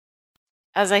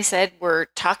as I said, we're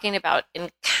talking about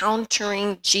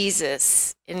encountering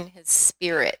Jesus in his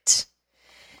spirit.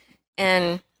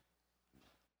 And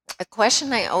a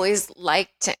question I always like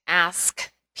to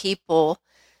ask people,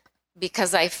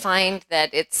 because I find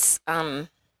that it's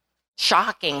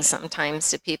shocking sometimes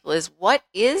to people, is what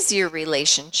is your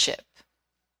relationship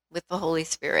with the Holy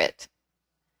Spirit?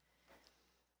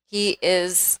 He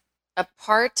is a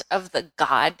part of the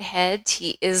Godhead.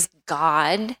 He is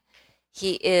God.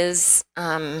 He is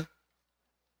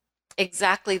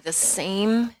exactly the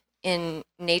same in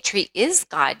nature. He is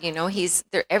God. You know, he's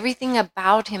there. Everything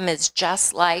about him is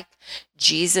just like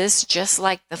Jesus, just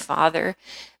like the Father.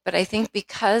 But I think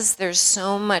because there's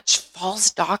so much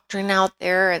false doctrine out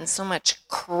there and so much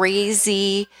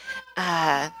crazy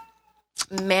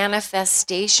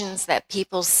manifestations that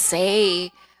people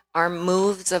say are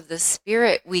moves of the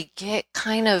Spirit, we get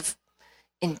kind of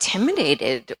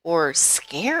intimidated or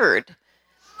scared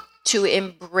to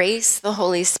embrace the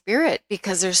Holy Spirit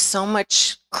because there's so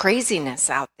much craziness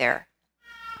out there.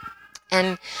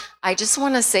 And I just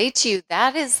want to say to you,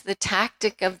 that is the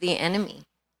tactic of the enemy.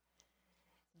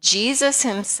 Jesus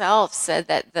himself said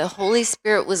that the Holy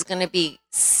Spirit was going to be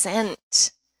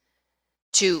sent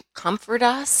to comfort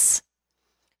us,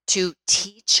 to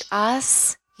teach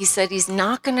us. He said he's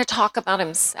not going to talk about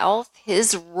himself.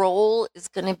 His role is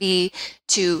going to be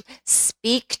to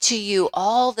speak to you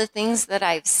all the things that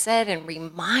I've said and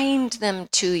remind them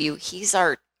to you. He's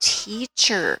our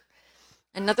teacher.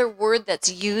 Another word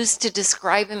that's used to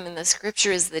describe him in the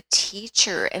scripture is the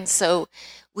teacher. And so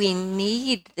we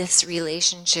need this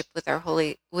relationship with the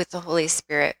Holy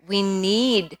Spirit. We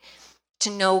need to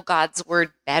know God's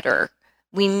word better.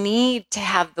 We need to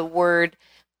have the word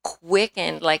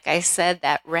quickened, like I said,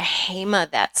 that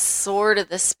rhema, that sword of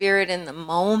the Spirit in the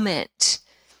moment.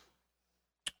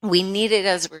 We need it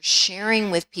as we're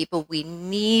sharing with people. We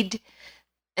need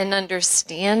an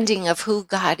understanding of who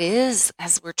God is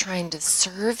as we're trying to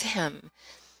serve him.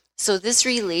 So this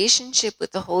relationship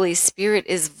with the Holy Spirit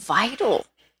is vital.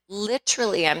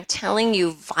 Literally, I'm telling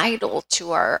you, vital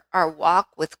to our walk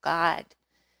with God.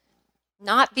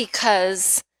 Not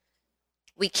because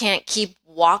we can't keep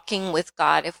walking with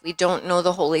God if we don't know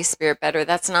the Holy Spirit better.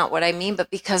 That's not what I mean, but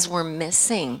because we're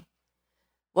missing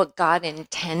what God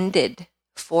intended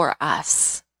for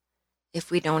us if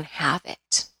we don't have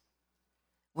it.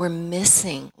 We're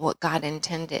missing what God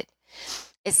intended.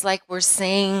 It's like we're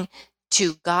saying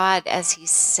to God as he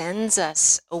sends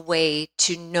us away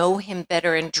to know him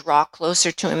better and draw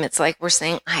closer to him. It's like we're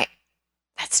saying,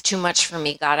 that's too much for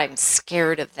me, God. I'm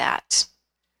scared of that.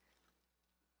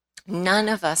 None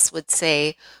of us would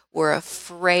say we're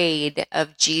afraid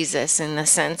of Jesus in the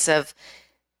sense of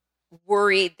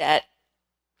worried that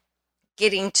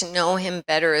getting to know him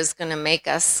better is going to make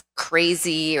us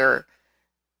crazy, or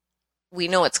we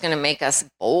know it's going to make us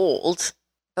bold,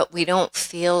 but we don't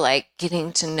feel like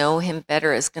getting to know him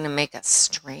better is going to make us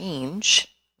strange,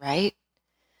 right?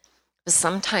 But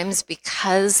sometimes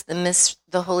because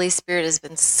the Holy Spirit has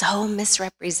been so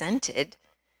misrepresented,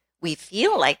 we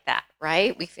feel like that,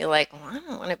 right? We feel like, well, I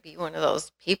don't want to be one of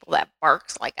those people that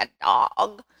barks like a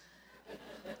dog.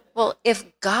 Well, if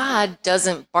God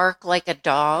doesn't bark like a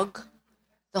dog,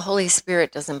 the Holy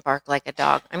Spirit doesn't bark like a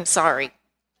dog. I'm sorry.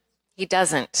 He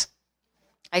doesn't.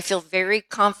 I feel very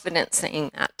confident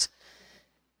saying that.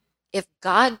 If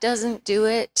God doesn't do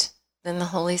it, then the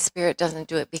Holy Spirit doesn't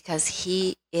do it because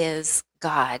he is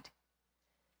God.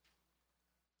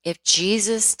 If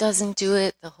Jesus doesn't do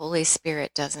it, the Holy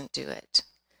Spirit doesn't do it.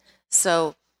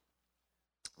 So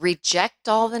reject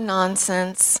all the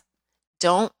nonsense.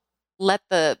 Don't let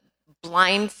the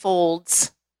blindfolds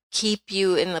keep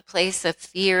you in the place of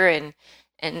fear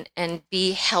and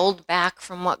be held back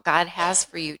from what God has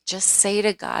for you. Just say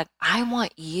to God, I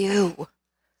want you,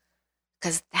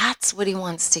 because that's what he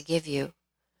wants to give you.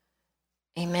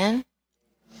 Amen?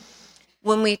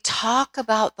 When we talk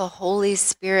about the Holy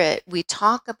Spirit, we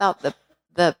talk about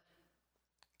the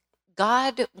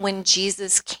God when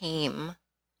Jesus came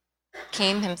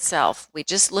himself. We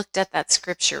just looked at that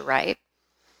scripture, right?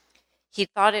 He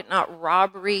thought it not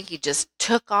robbery. He just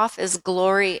took off his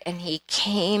glory and he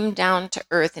came down to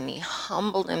earth and he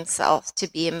humbled himself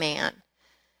to be a man.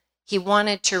 He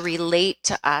wanted to relate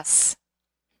to us.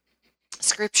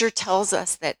 Scripture tells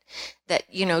us that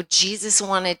Jesus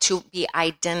wanted to be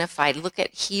identified. Look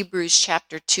at Hebrews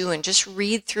chapter 2 and just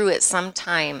read through it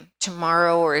sometime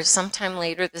tomorrow or sometime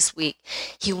later this week.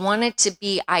 He wanted to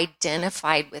be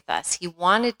identified with us. He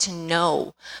wanted to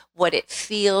know what it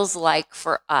feels like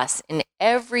for us in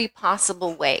every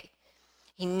possible way.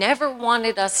 He never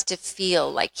wanted us to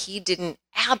feel like he didn't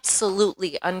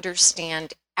absolutely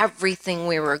understand everything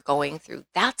we were going through.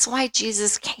 That's why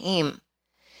Jesus came.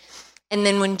 And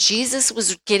then when Jesus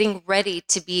was getting ready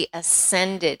to be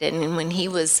ascended, and when he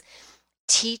was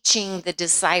teaching the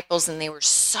disciples and they were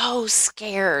so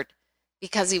scared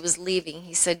because he was leaving,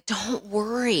 he said, don't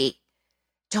worry.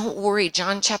 Don't worry.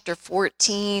 John chapter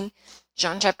 14,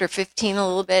 John chapter 15 a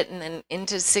little bit, and then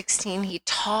into 16, he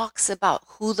talks about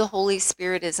who the Holy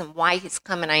Spirit is and why he's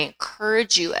come. And I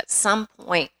encourage you at some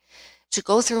point to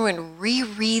go through and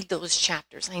reread those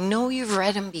chapters. I know you've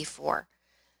read them before.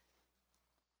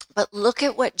 But look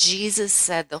at what Jesus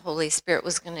said the Holy Spirit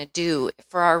was going to do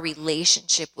for our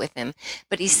relationship with him.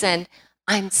 But he said,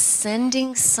 I'm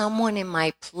sending someone in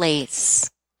my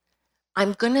place.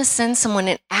 I'm going to send someone.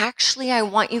 And actually, I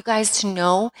want you guys to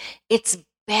know it's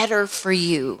better for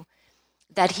you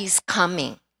that he's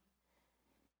coming.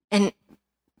 And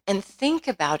think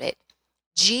about it.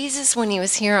 Jesus, when he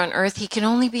was here on earth, he could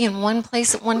only be in one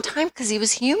place at one time because he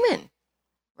was human,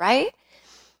 right?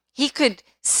 He could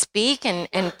speak and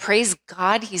praise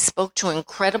God. He spoke to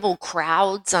incredible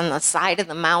crowds on the side of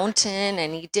the mountain,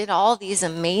 and he did all these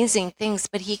amazing things,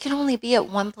 but he can only be at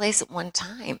one place at one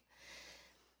time.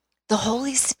 The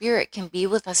Holy Spirit can be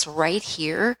with us right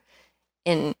here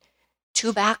in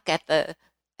Tubac at the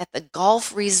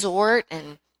golf resort,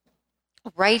 and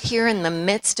right here in the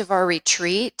midst of our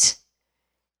retreat,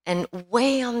 and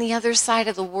way on the other side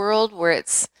of the world where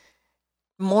it's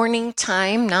morning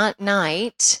time, not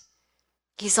night.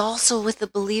 He's also with the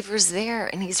believers there,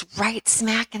 and he's right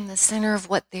smack in the center of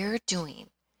what they're doing.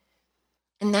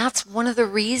 And that's one of the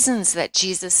reasons that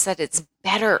Jesus said it's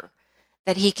better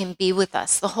that he can be with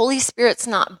us. The Holy Spirit's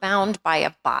not bound by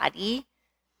a body,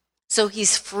 so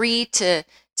he's free to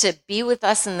be with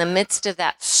us in the midst of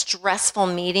that stressful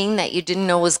meeting that you didn't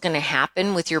know was going to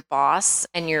happen with your boss,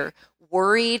 and you're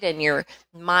worried and your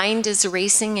mind is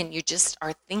racing and you just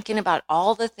are thinking about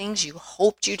all the things you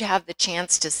hoped you'd have the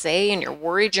chance to say, and you're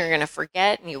worried you're going to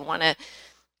forget, and you want to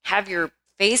have your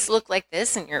face look like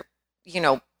this, and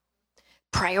your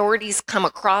priorities come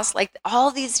across like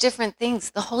all these different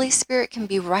things. The Holy Spirit can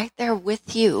be right there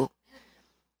with you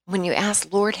when you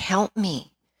ask, Lord, help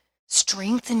me,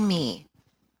 strengthen me,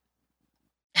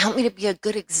 help me to be a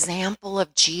good example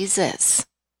of Jesus.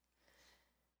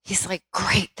 He's like,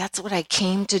 great, that's what I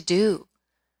came to do.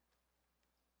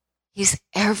 He's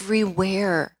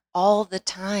everywhere all the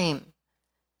time.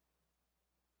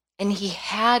 And he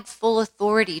had full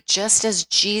authority, just as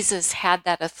Jesus had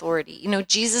that authority. You know,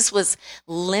 Jesus was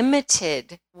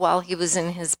limited while he was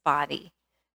in his body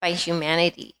by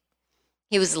humanity.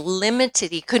 He was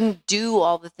limited. He couldn't do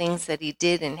all the things that he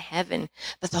did in heaven.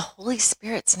 But the Holy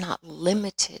Spirit's not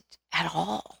limited at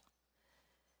all.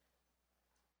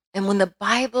 And when the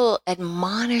Bible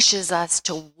admonishes us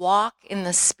to walk in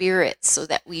the Spirit so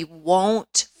that we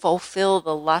won't fulfill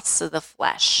the lusts of the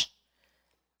flesh.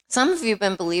 Some of you have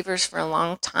been believers for a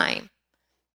long time.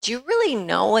 Do you really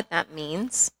know what that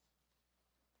means?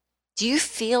 Do you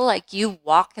feel like you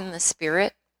walk in the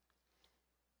Spirit?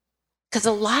 Because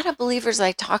a lot of believers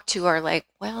I talk to are like,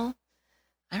 well,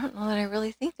 I don't know that I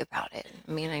really think about it.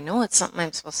 I mean, I know it's something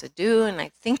I'm supposed to do, and I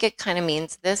think it kind of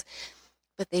means this,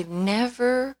 but they've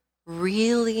never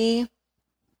really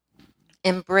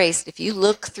embraced. If you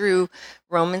look through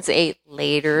Romans 8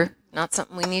 later, not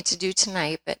something we need to do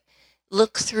tonight, but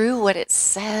look through what it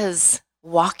says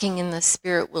walking in the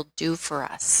Spirit will do for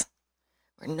us.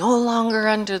 We're no longer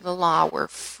under the law. We're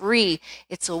free.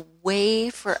 It's a way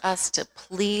for us to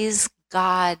please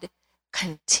God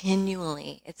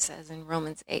continually, it says in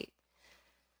Romans 8.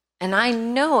 And I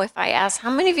know if I ask,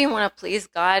 how many of you want to please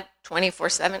God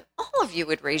 24/7? All of you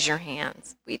would raise your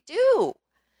hands. We do.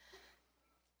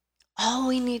 All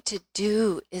we need to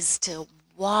do is to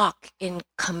walk in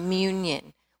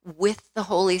communion with the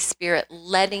Holy Spirit,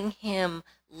 letting him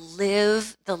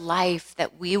live the life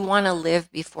that we want to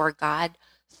live before God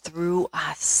through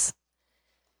us,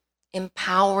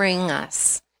 empowering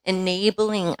us,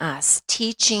 enabling us,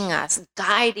 teaching us,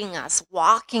 guiding us,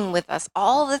 walking with us,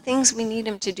 all the things we need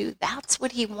him to do. That's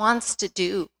what he wants to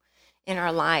do in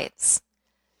our lives.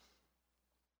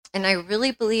 And I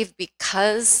really believe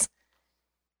because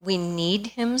we need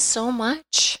him so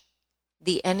much,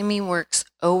 the enemy works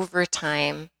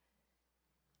overtime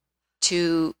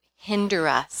to hinder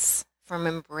us from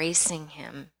embracing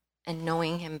him and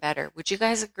knowing him better. Would you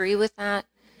guys agree with that?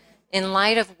 In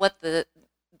light of what the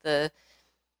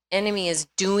enemy is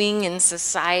doing in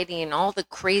society and all the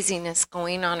craziness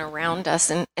going on around us.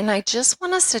 And I just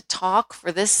want us to talk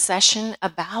for this session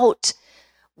about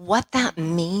what that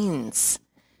means.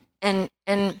 And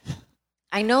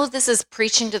I know this is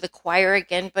preaching to the choir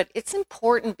again, but it's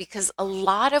important because a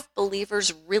lot of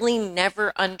believers really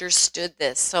never understood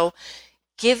this. So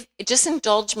just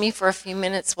indulge me for a few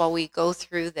minutes while we go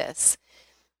through this.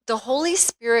 The Holy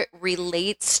Spirit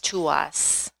relates to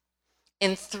us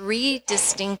in three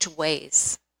distinct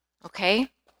ways, okay?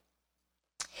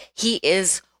 He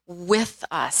is with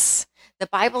us. The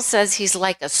Bible says he's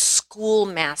like a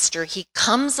schoolmaster. He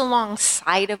comes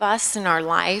alongside of us in our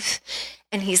life,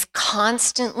 and he's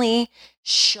constantly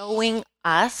showing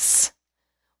us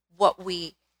what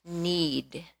we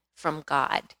need from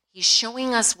God. He's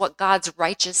showing us what God's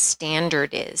righteous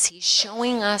standard is. He's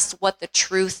showing us what the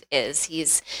truth is.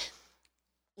 He's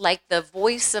like the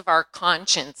voice of our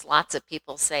conscience, lots of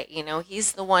people say.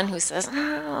 He's the one who says,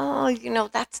 oh,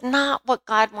 that's not what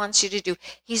God wants you to do.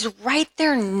 He's right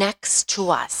there next to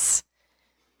us.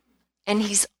 And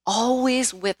he's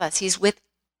always with us. He's with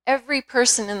every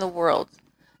person in the world,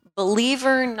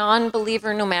 believer,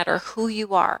 non-believer, no matter who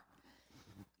you are.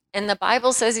 And the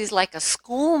Bible says he's like a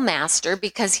schoolmaster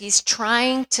because he's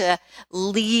trying to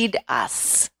lead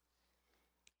us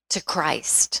to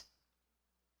Christ.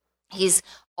 He's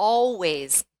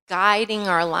always guiding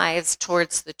our lives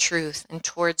towards the truth and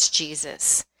towards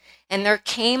Jesus. And there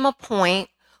came a point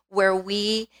where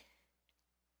we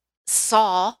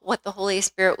saw what the Holy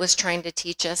Spirit was trying to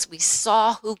teach us. We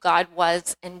saw who God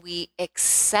was, and we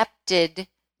accepted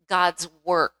God's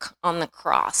work on the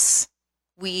cross.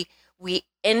 We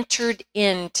entered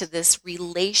into this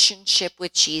relationship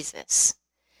with Jesus.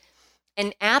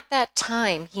 And at that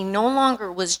time, he no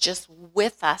longer was just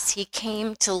with us. He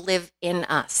came to live in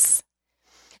us.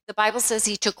 The Bible says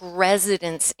he took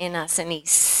residence in us, and he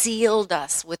sealed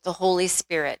us with the Holy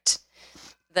Spirit.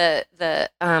 The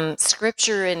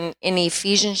scripture in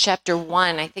Ephesians chapter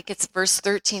 1, I think it's verse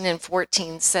 13 and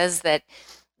 14, says that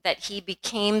he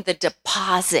became the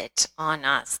deposit on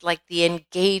us, like the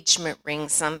engagement ring,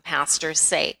 some pastors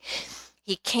say.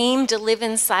 He came to live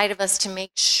inside of us to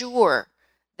make sure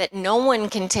that no one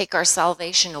can take our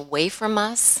salvation away from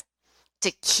us,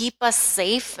 to keep us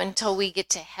safe until we get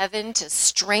to heaven, to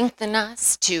strengthen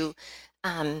us, to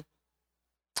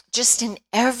just in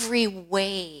every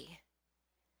way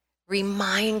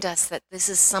remind us that this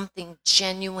is something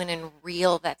genuine and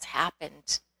real that's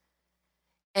happened.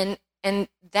 And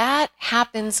that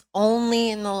happens only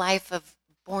in the life of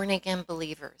born-again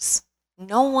believers.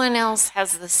 No one else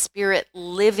has the Spirit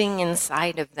living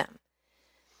inside of them.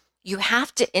 You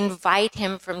have to invite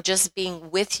him from just being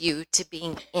with you to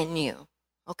being in you,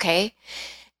 okay?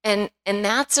 And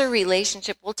that's a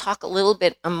relationship. We'll talk a little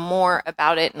bit more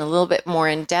about it and a little bit more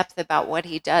in depth about what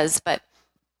he does, but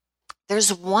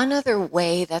there's one other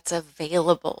way that's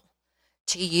available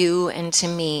to you and to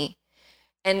me.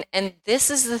 And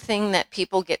this is the thing that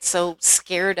people get so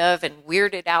scared of and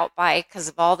weirded out by because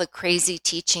of all the crazy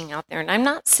teaching out there. And I'm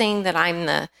not saying that I'm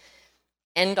the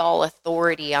end-all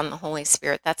authority on the Holy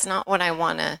Spirit. That's not what I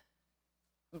want to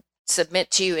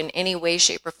submit to you in any way,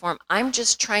 shape, or form. I'm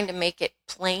just trying to make it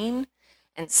plain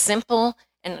and simple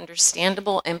and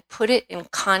understandable and put it in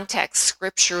context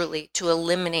scripturally to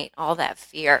eliminate all that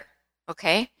fear,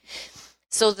 okay?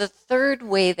 So the third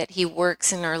way that he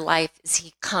works in our life is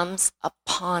he comes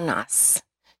upon us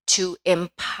to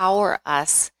empower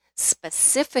us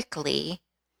specifically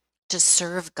to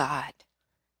serve God.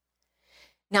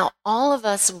 Now, all of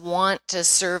us want to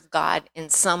serve God in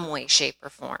some way, shape, or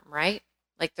form, right?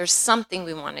 Like there's something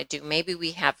we want to do. Maybe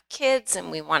we have kids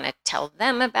and we want to tell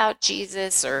them about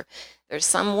Jesus, or there's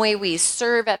some way we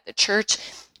serve at the church.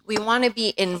 We want to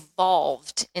be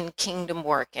involved in kingdom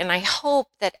work. And I hope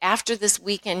that after this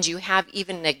weekend, you have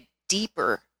even a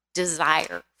deeper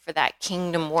desire for that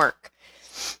kingdom work.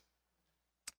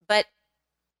 But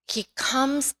he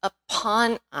comes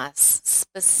upon us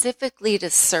specifically to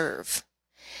serve.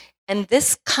 And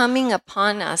this coming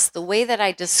upon us, the way that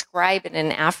I describe it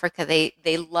in Africa,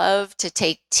 they love to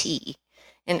take tea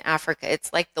in Africa.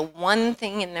 It's like the one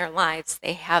thing in their lives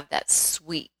they have that's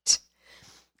sweet.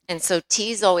 And so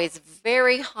tea is always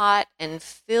very hot and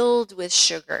filled with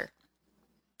sugar.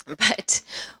 But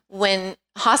when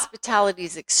hospitality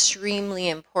is extremely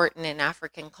important in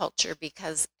African culture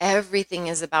because everything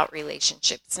is about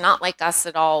relationship. It's not like us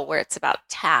at all where it's about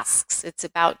tasks. It's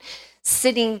about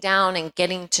sitting down and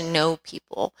getting to know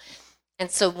people.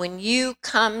 And so when you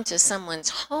come to someone's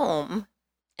home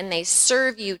and they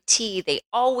serve you tea, they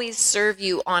always serve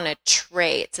you on a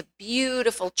tray. It's a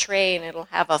beautiful tray, and it'll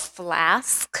have a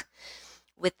flask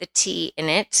with the tea in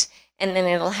it, and then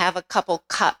it'll have a couple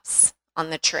cups on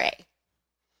the tray.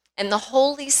 And the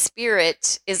Holy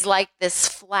Spirit is like this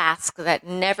flask that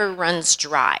never runs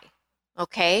dry,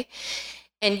 okay?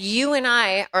 And you and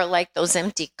I are like those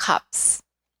empty cups.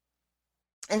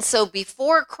 And so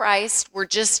before Christ, we're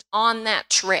just on that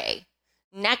tray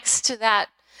next to that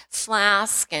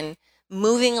flask and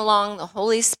moving along. The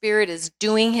Holy Spirit is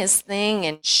doing his thing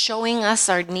and showing us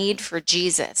our need for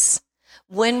Jesus.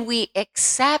 When we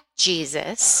accept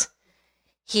Jesus,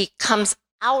 he comes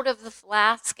out of the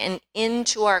flask and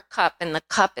into our cup, and the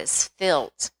cup is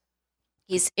filled.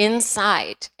 He's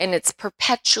inside, and it's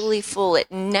perpetually full.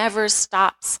 It never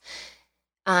stops.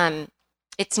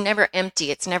 It's never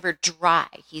empty. It's never dry.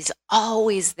 He's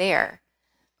always there.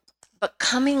 But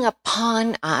coming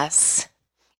upon us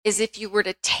is if you were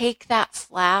to take that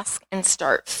flask and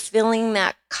start filling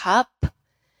that cup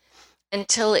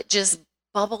until it just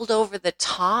bubbled over the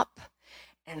top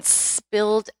and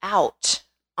spilled out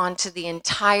onto the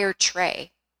entire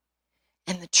tray.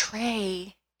 And the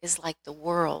tray is like the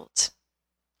world.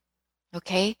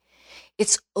 Okay?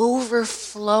 It's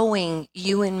overflowing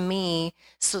you and me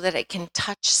so that it can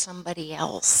touch somebody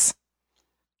else.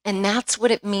 And that's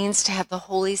what it means to have the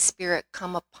Holy Spirit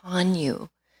come upon you.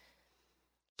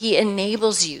 He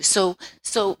enables you. So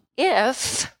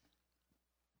if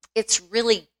it's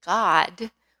really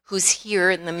God who's here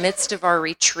in the midst of our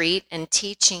retreat and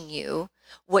teaching you,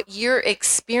 what you're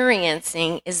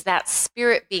experiencing is that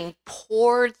Spirit being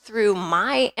poured through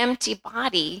my empty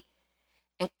body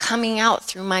and coming out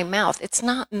through my mouth. It's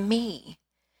not me.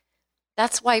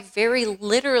 That's why very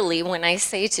literally when I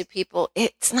say to people,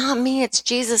 it's not me, it's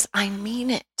Jesus, I mean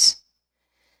it.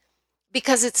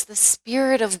 Because it's the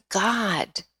Spirit of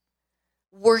God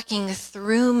working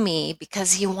through me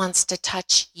because he wants to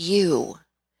touch you.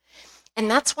 And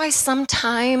that's why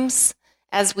sometimes,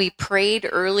 as we prayed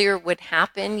earlier would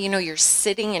happen, you're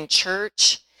sitting in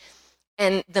church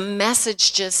and the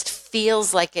message just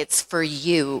feels like it's for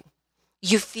you.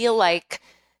 You feel like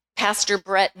Pastor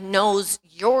Brett knows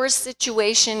your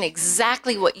situation,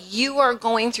 exactly what you are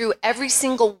going through. Every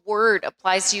single word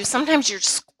applies to you. Sometimes you're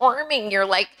squirming. You're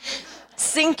like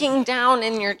sinking down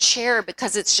in your chair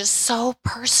because it's just so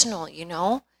personal,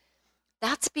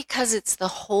 That's because it's the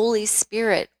Holy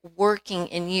Spirit working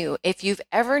in you. If you've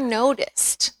ever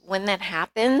noticed when that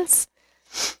happens,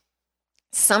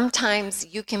 sometimes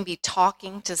you can be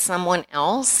talking to someone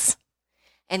else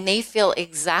and they feel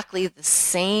exactly the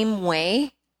same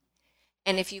way.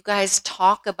 And if you guys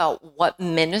talk about what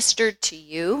ministered to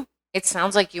you, it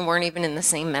sounds like you weren't even in the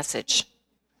same message.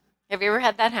 Have you ever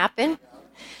had that happen?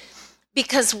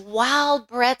 Because while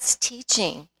Brett's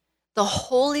teaching, the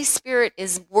Holy Spirit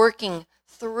is working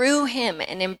through him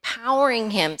and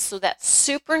empowering him so that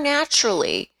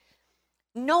supernaturally,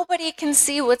 nobody can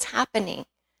see what's happening.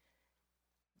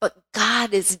 But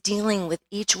God is dealing with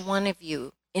each one of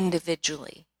you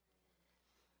individually.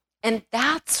 And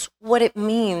that's what it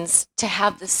means to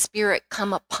have the Spirit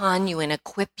come upon you and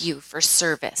equip you for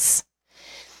service.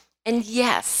 And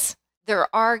yes,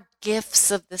 there are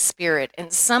gifts of the Spirit,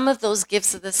 and some of those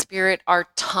gifts of the Spirit are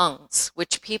tongues,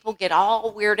 which people get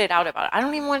all weirded out about. I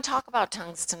don't even want to talk about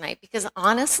tongues tonight because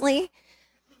honestly,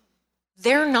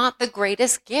 they're not the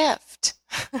greatest gift.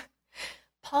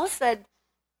 Paul said,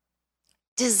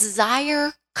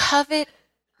 desire, covet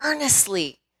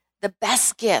earnestly the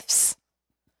best gifts.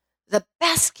 The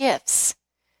best gifts.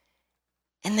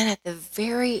 And then at the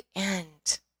very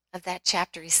end of that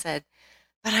chapter, he said,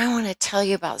 but I want to tell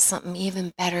you about something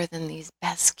even better than these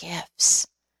best gifts.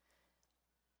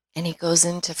 And he goes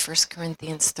into 1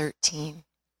 Corinthians 13,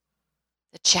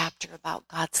 the chapter about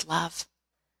God's love.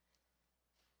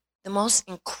 The most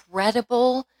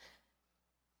incredible,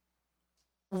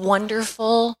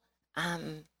 wonderful,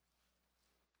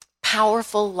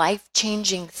 powerful,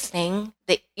 life-changing thing,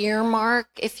 the earmark,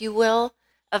 if you will,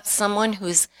 of someone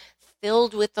who's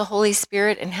filled with the Holy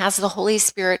Spirit and has the Holy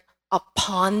Spirit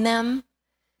upon them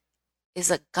is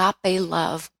agape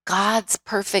love, God's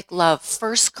perfect love,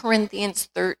 1 Corinthians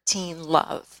 13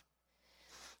 love.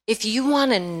 If you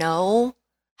want to know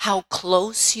how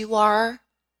close you are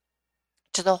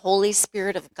to the Holy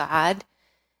Spirit of God,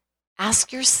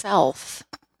 ask yourself,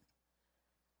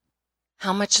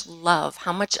 how much love,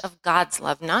 how much of God's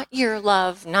love, not your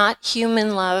love, not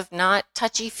human love, not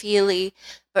touchy-feely,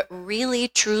 but really,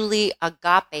 truly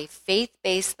agape,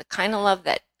 faith-based, the kind of love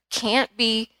that can't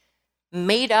be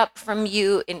made up from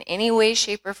you in any way,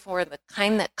 shape, or form, the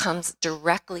kind that comes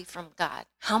directly from God.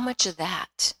 How much of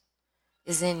that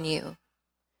is in you?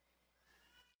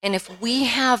 And if we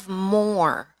have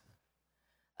more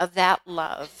of that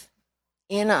love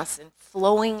in us and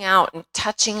flowing out and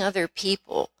touching other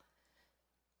people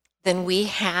than we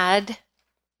had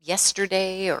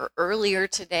yesterday or earlier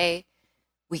today,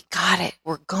 we got it.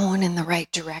 We're going in the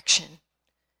right direction.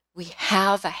 We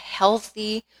have a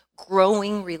healthy,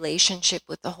 growing relationship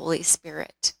with the Holy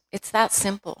Spirit. It's that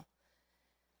simple.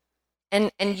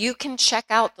 And you can check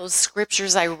out those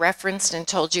scriptures I referenced and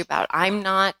told you about. I'm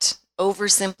not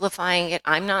oversimplifying it.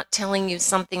 I'm not telling you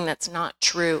something that's not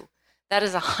true. That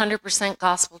is 100%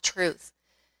 gospel truth.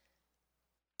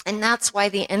 And that's why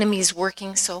the enemy's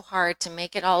working so hard to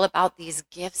make it all about these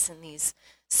gifts and these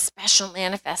special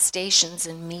manifestations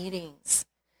and meetings.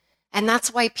 And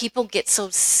that's why people get so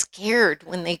scared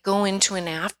when they go into an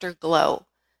afterglow,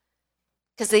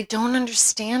 because they don't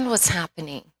understand what's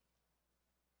happening.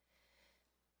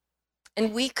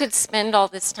 And we could spend all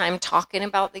this time talking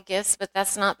about the gifts, but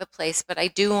that's not the place. But I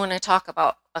do want to talk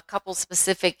about a couple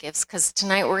specific gifts, because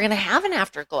tonight we're going to have an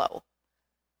afterglow.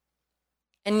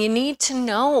 And you need to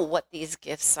know what these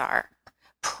gifts are.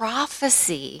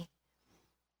 Prophecy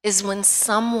is when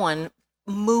someone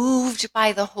moved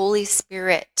by the Holy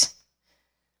Spirit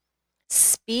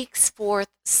speaks forth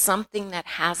something that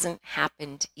hasn't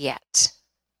happened yet.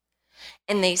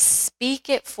 And they speak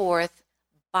it forth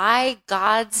by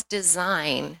God's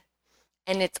design.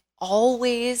 And it's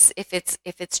always, if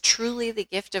it's truly the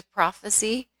gift of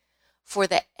prophecy, for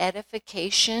the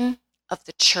edification of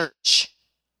the church.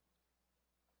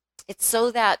 It's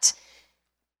so that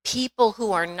people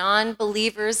who are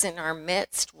non-believers in our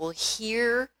midst will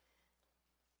hear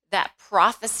that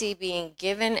prophecy being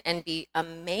given and be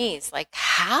amazed. Like,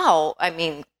 how? I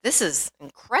mean, this is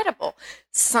incredible.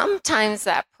 Sometimes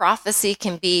that prophecy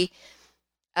can be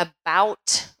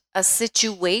about a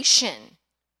situation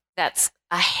that's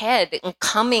ahead and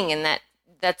coming, and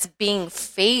that's being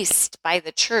faced by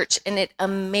the church. And it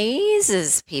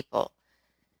amazes people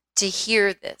to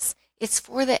hear this. It's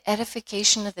for the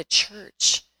edification of the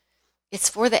church. It's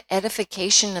for the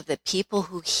edification of the people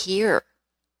who hear.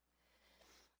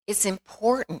 It's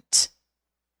important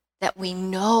that we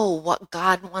know what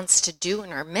God wants to do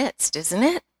in our midst, isn't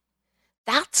it?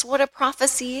 That's what a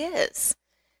prophecy is.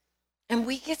 And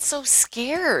we get so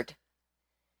scared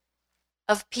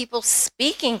of people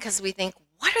speaking because we think,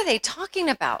 what are they talking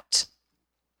about?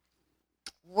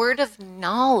 Word of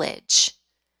knowledge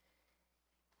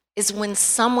is when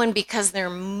someone, because they're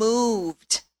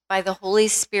moved by the Holy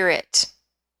Spirit,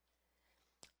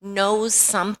 knows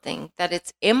something that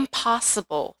it's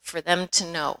impossible for them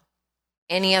to know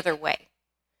any other way.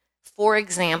 For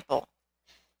example,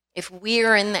 if we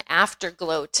are in the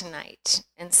afterglow tonight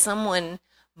and someone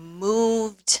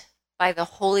moved by the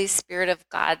Holy Spirit of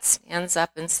God stands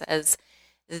up and says,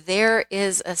 there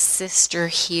is a sister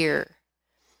here,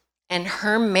 and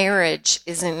her marriage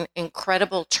is in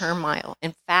incredible turmoil.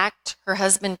 In fact, her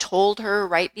husband told her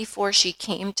right before she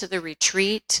came to the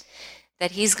retreat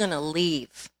that he's going to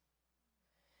leave.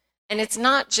 And it's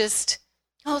not just,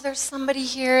 oh, there's somebody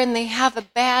here and they have a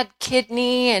bad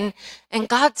kidney and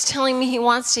God's telling me he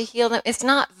wants to heal them. It's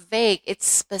not vague, it's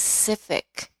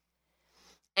specific.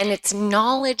 And it's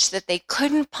knowledge that they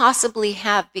couldn't possibly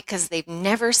have because they've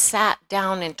never sat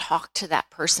down and talked to that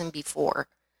person before.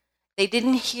 They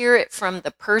didn't hear it from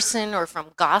the person or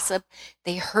from gossip.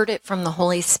 They heard it from the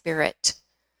Holy Spirit.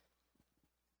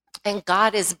 And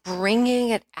God is bringing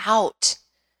it out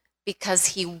because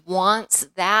he wants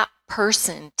that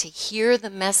person to hear the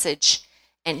message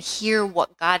and hear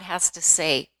what God has to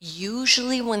say.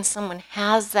 Usually when someone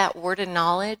has that word of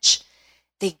knowledge,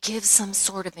 they give some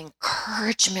sort of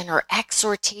encouragement or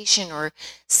exhortation or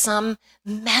some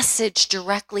message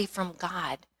directly from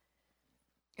God.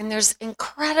 And there's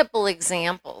incredible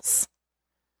examples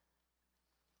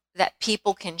that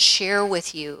people can share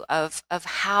with you of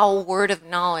how word of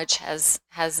knowledge has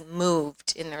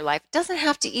moved in their life. It doesn't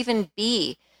have to even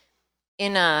be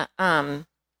in a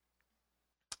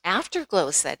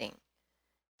afterglow setting.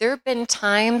 There have been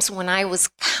times when I was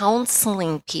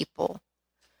counseling people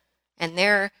and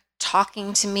they're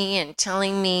talking to me and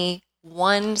telling me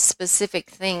one specific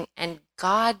thing, and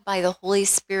God by the Holy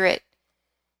Spirit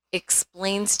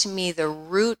explains to me the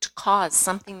root cause,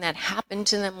 something that happened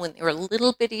to them when they were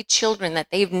little bitty children that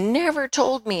they've never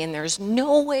told me, and there's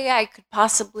no way I could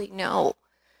possibly know.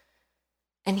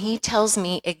 And he tells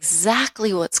me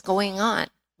exactly what's going on.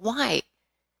 Why?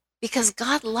 Because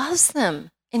God loves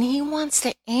them and he wants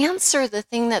to answer the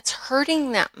thing that's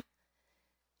hurting them.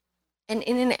 And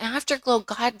in an afterglow,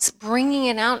 God's bringing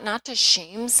it out not to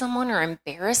shame someone or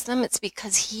embarrass them. It's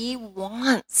because he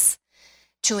wants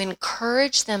to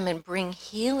encourage them and bring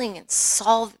healing and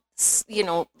solve,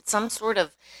 some sort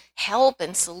of help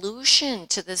and solution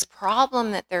to this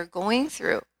problem that they're going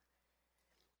through.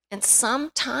 And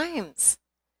sometimes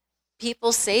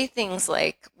people say things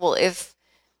like, well, if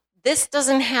this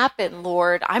doesn't happen,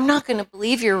 Lord, I'm not going to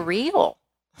believe you're real.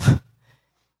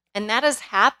 And that has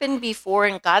happened before,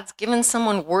 and God's given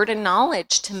someone word of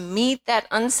knowledge to meet that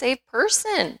unsaved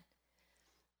person.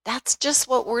 That's just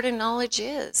what word of knowledge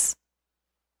is.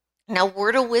 Now,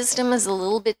 word of wisdom is a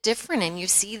little bit different, and you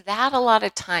see that a lot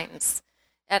of times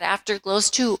at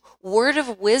Afterglows too. Word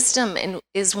of wisdom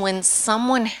is when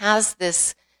someone has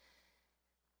this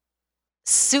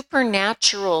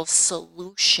supernatural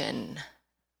solution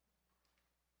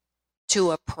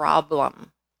to a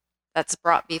problem that's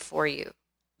brought before you.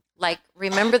 Like,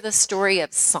 remember the story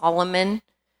of Solomon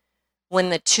when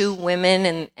the two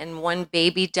women and one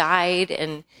baby died,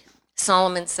 and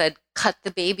Solomon said, cut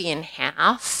the baby in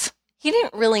half? He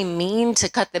didn't really mean to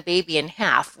cut the baby in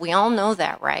half. We all know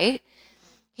that, right?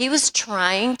 He was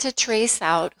trying to trace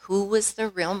out who was the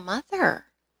real mother.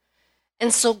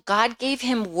 And so God gave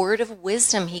him word of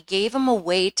wisdom. He gave him a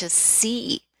way to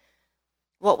see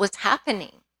what was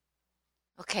happening.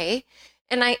 Okay?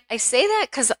 And I say that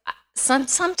because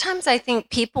sometimes I think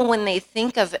people, when they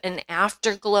think of an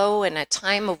afterglow and a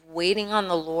time of waiting on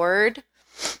the Lord,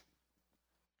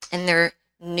 and they're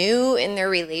new in their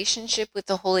relationship with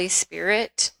the Holy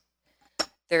Spirit,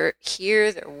 they're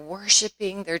here, they're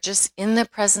worshiping, they're just in the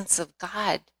presence of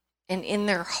God, and in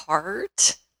their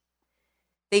heart,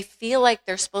 they feel like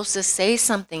they're supposed to say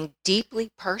something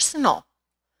deeply personal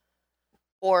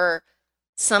or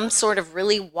some sort of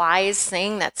really wise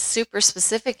saying that's super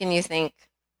specific, and you think,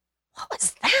 what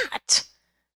was that?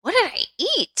 What did I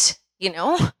eat? You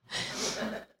know?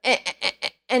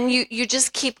 And you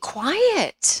just keep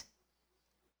quiet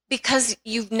because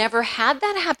you've never had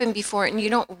that happen before, and you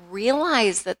don't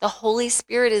realize that the Holy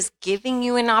Spirit is giving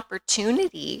you an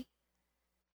opportunity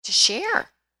to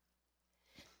share.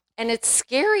 And it's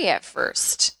scary at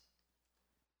first.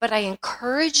 But I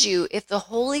encourage you, if the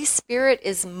Holy Spirit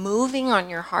is moving on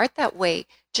your heart that way,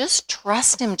 just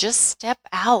trust him, just step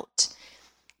out.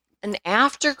 An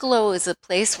afterglow is a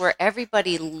place where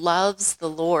everybody loves the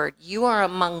Lord. You are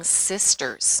among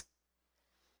sisters.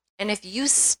 And if you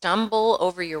stumble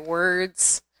over your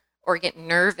words or get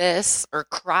nervous or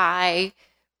cry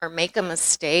or make a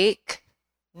mistake,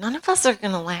 none of us are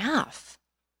going to laugh.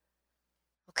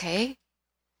 Okay?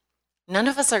 None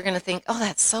of us are going to think, oh,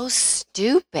 that's so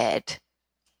stupid.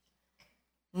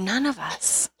 None of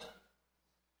us.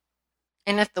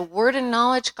 And if the word of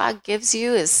knowledge God gives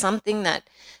you is something that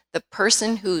the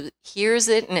person who hears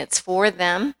it and it's for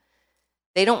them,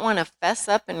 they don't want to fess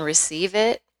up and receive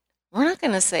it, we're not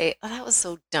going to say, oh, that was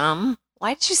so dumb.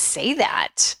 Why did you say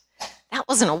that? That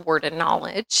wasn't a word of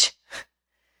knowledge.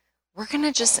 We're going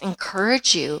to just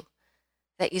encourage you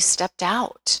that you stepped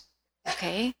out,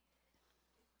 okay?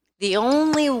 The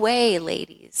only way,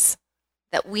 ladies,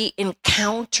 that we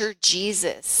encounter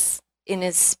Jesus in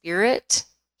his spirit,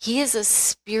 he is a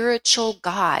spiritual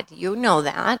God. You know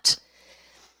that.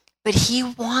 But he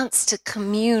wants to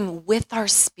commune with our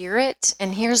spirit,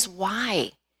 and here's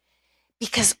why.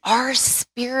 Because our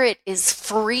spirit is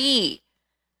free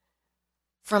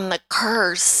from the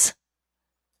curse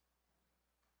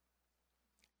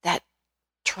that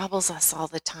troubles us all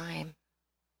the time.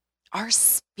 Our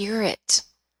spirit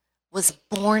was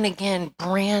born again,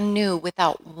 brand new,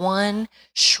 without one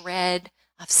shred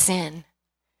of sin.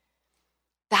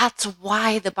 That's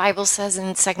why the Bible says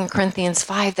in 2 Corinthians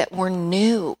 5 that we're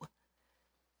new,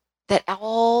 that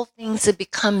all things have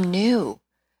become new.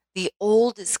 The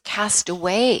old is cast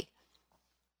away,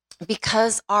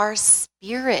 because our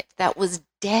spirit that was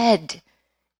dead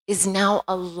is now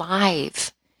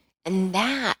alive. And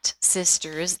that,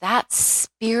 sisters, that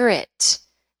spirit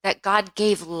that God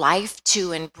gave life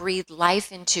to and breathed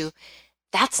life into,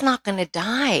 that's not going to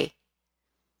die.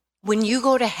 When you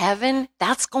go to heaven,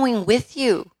 that's going with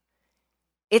you.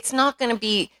 It's not going to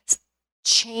be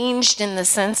changed in the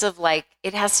sense of like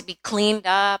it has to be cleaned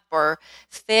up or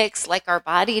fixed like our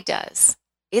body does.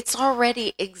 It's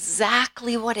already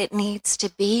exactly what it needs to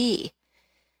be.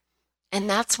 And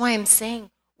that's why I'm saying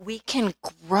we can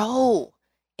grow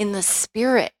in the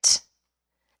spirit.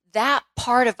 That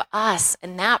part of us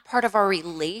and that part of our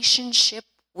relationship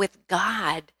with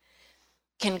God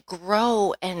can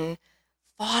grow and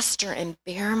foster and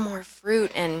bear more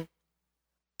fruit and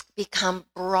become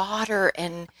broader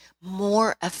and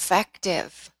more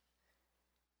effective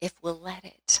if we'll let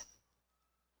it.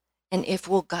 And if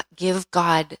we'll give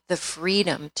God the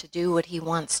freedom to do what he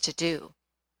wants to do.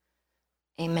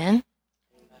 Amen?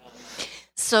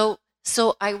 So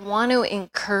I want to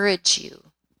encourage you,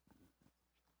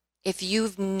 if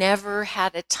you've never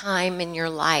had a time in your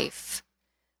life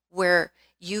where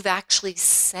you've actually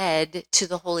said to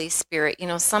the Holy Spirit, you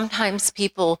know, sometimes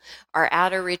people are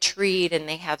at a retreat and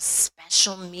they have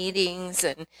special meetings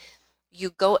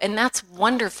you go, and that's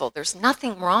wonderful. There's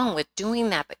nothing wrong with doing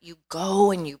that, but you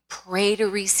go and you pray to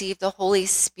receive the Holy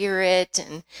Spirit.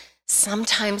 And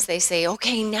sometimes they say,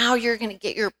 okay, now you're going to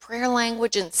get your prayer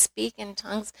language and speak in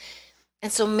tongues.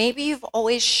 And so maybe you've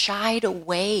always shied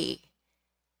away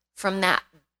from that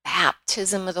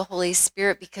baptism of the Holy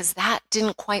Spirit because that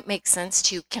didn't quite make sense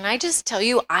to you. Can I just tell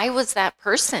you, I was that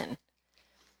person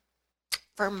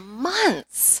for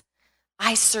months.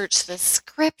 I searched the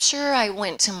scripture. I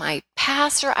went to my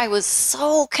pastor. I was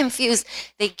so confused.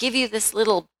 They give you this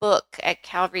little book at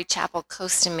Calvary Chapel,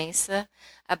 Costa Mesa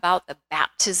about the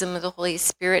baptism of the Holy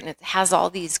Spirit, and it has all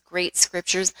these great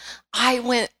scriptures. I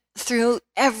went through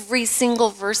every single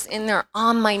verse in there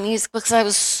on my knees because I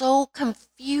was so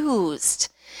confused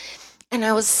and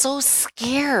I was so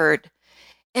scared.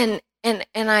 And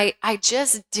I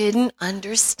just didn't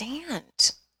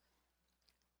understand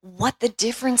what the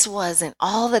difference was and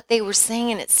all that they were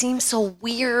saying, and it seemed so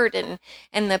weird, and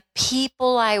the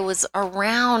people I was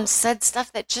around said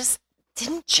stuff that just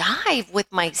didn't jive with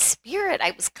my spirit.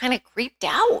 I was kind of creeped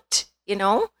out,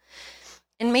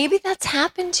 and maybe that's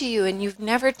happened to you and you've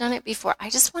never done it before. I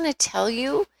just want to tell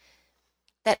you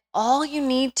that all you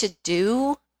need to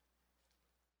do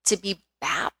to be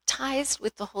baptized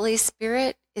with the Holy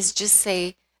Spirit is just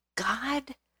say,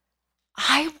 God,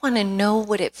 I want to know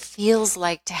what it feels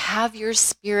like to have your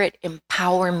Spirit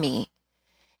empower me.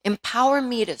 Empower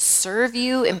me to serve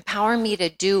you. Empower me to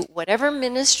do whatever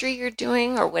ministry you're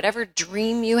doing or whatever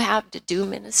dream you have to do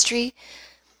ministry.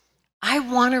 I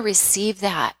want to receive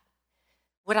that.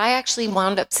 What I actually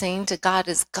wound up saying to God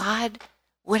is, God,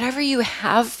 whatever you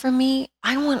have for me,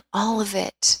 I want all of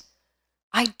it.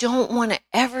 I don't want to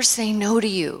ever say no to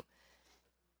you.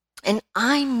 And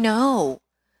I know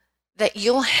that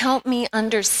you'll help me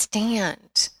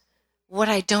understand what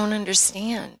I don't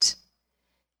understand.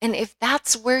 And if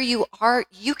that's where you are,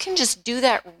 you can just do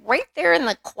that right there in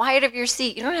the quiet of your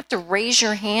seat. You don't have to raise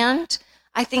your hand.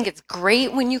 I think it's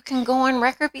great when you can go on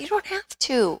record, but you don't have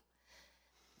to.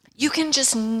 You can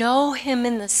just know him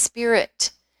in the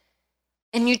Spirit,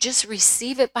 and you just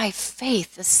receive it by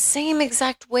faith, the same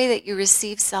exact way that you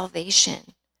receive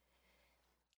salvation.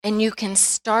 And you can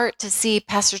start to see,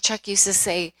 Pastor Chuck used to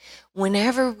say,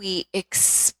 whenever we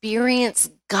experience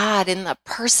God in the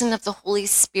person of the Holy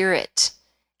Spirit,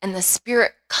 and the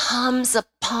Spirit comes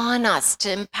upon us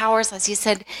to empower us, he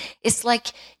said, it's like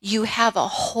you have a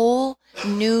whole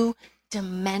new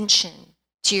dimension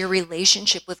to your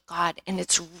relationship with God, and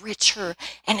it's richer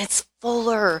and it's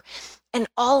fuller. And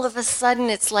all of a sudden,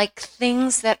 it's like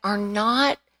things that are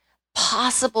not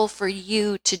possible for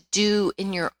you to do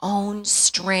in your own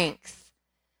strength,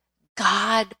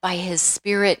 God, by his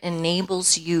Spirit,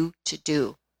 enables you to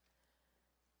do.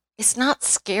 It's not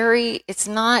scary. It's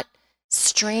not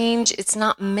strange. It's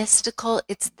not mystical.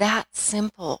 It's that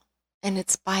simple. And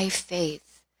it's by faith.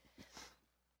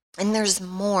 And there's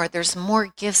more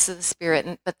gifts of the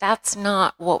Spirit, but that's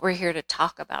not what we're here to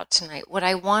talk about tonight. What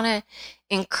I want to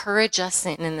encourage us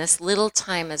in this little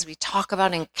time as we talk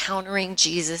about encountering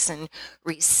Jesus and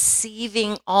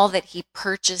receiving all that he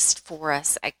purchased for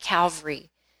us at Calvary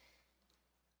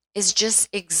is just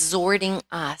exhorting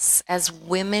us as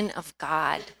women of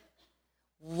God.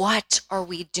 What are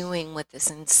we doing with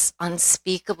this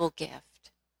unspeakable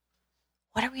gift?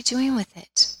 What are we doing with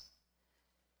it?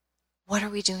 What are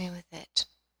we doing with it?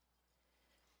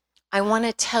 I want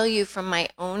to tell you from my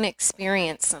own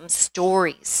experience some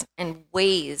stories and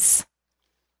ways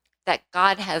that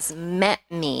God has met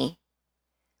me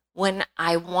when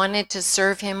I wanted to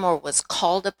serve him or was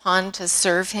called upon to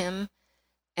serve him,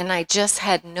 and I just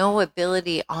had no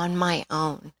ability on my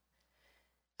own.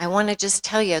 I want to just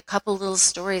tell you a couple little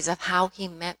stories of how he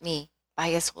met me by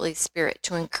his Holy Spirit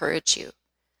to encourage you.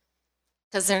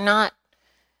 Because they're not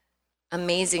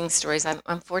amazing stories.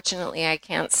 Unfortunately, I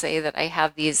can't say that I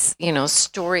have these,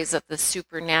 stories of the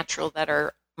supernatural that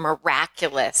are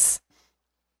miraculous.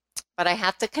 But I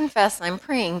have to confess, I'm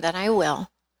praying that I will.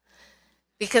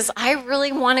 Because I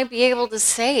really want to be able to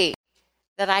say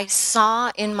that I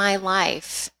saw in my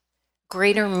life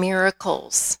greater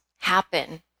miracles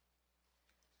happen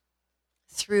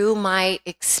through my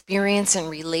experience and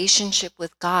relationship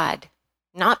with God.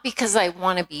 Not because I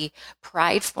want to be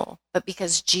prideful, but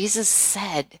because Jesus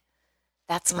said,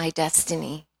 that's my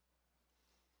destiny.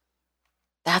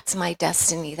 That's my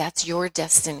destiny. That's your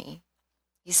destiny.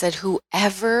 He said,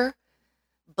 whoever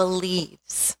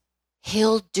believes,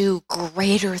 he'll do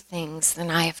greater things than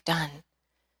I have done.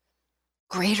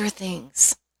 Greater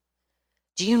things.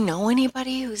 Do you know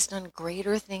anybody who's done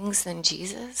greater things than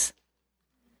Jesus?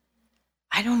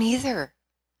 I don't either.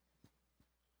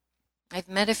 I've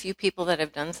met a few people that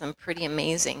have done some pretty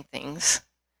amazing things,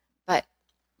 but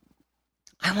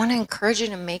I want to encourage you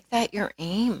to make that your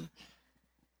aim.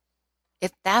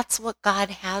 If that's what God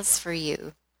has for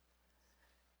you,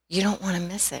 you don't want to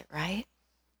miss it, right?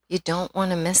 You don't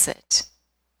want to miss it.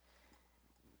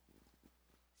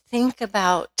 Think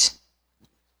about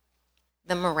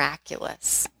the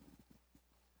miraculous.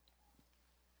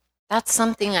 That's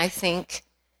something I think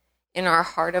in our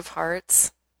heart of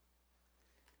hearts,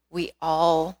 we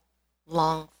all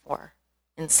long for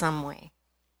in some way.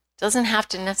 It doesn't have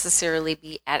to necessarily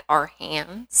be at our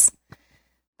hands,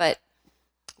 but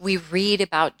we read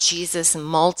about Jesus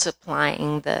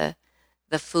multiplying the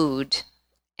food,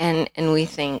 and we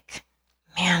think,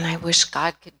 man, I wish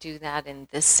God could do that in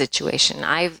this situation.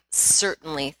 I've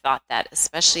certainly thought that,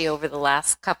 especially over the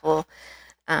last couple,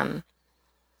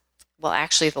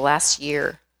 actually the last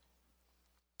year.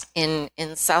 In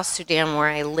South Sudan, where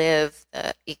I live,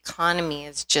 the economy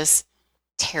is just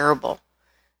terrible.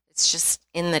 It's just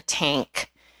in the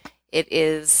tank.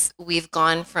 We've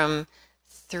gone from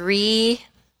 3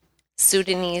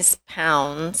 Sudanese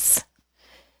pounds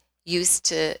used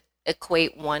to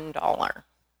equate $1.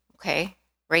 Okay?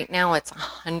 Right now it's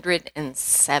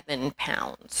 107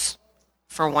 pounds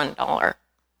for $1.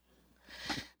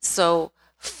 So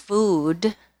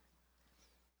food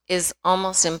is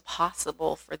almost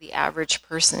impossible for the average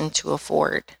person to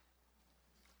afford.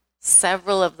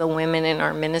 Several of the women in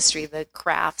our ministry, the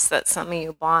crafts that some of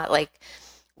you bought, like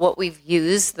what we've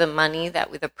used the money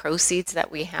the proceeds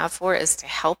that we have for is to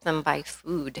help them buy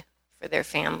food for their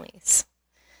families,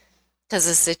 because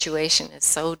the situation is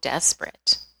so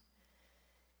desperate.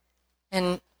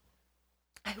 And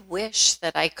I wish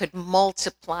that I could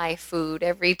multiply food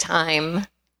every time,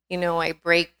 I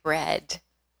break bread.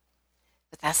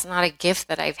 But that's not a gift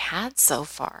that I've had so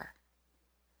far.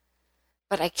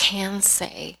 But I can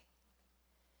say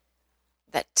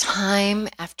that time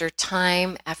after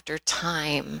time after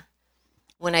time,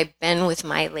 when I've been with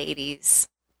my ladies,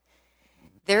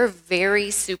 they're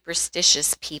very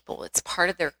superstitious people. It's part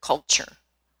of their culture.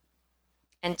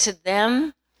 And to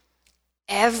them,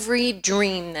 every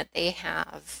dream that they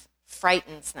have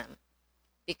frightens them,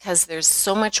 because there's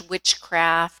so much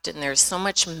witchcraft and there's so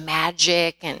much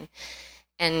magic,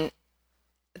 and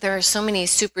there are so many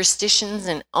superstitions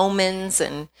and omens,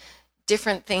 and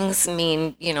different things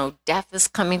mean, death is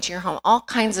coming to your home, all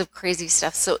kinds of crazy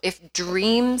stuff. So if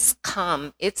dreams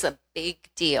come, it's a big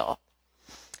deal.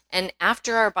 And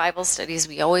after our Bible studies,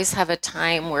 we always have a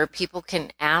time where people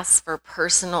can ask for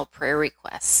personal prayer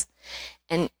requests.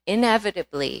 And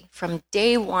inevitably, from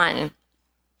day one,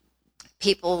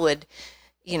 people would,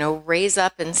 raise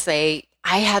up and say,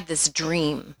 I had this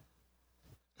dream.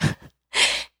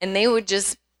 And they would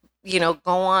just, go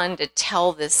on to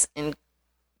tell this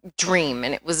dream.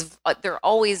 And they're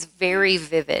always very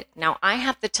vivid. Now, I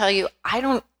have to tell you, I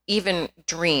don't even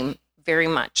dream very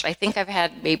much. I think I've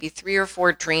had maybe 3 or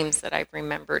 4 dreams that I've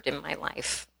remembered in my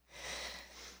life.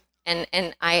 And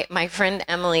my friend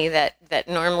Emily that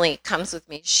normally comes with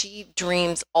me, she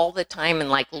dreams all the time in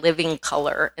like living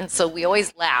color. And so we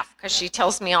always laugh because she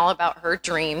tells me all about her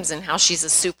dreams and how she's a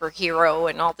superhero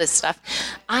and all this stuff.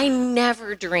 I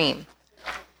never dream.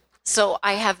 So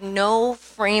I have no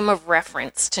frame of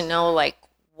reference to know like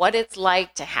what it's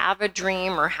like to have a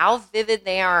dream or how vivid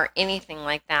they are or anything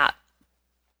like that.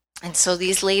 And so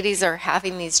these ladies are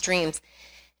having these dreams,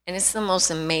 and it's the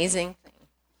most amazing thing.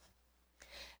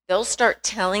 They'll start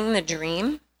telling the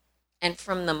dream, and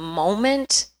from the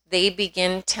moment they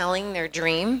begin telling their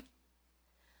dream,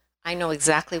 I know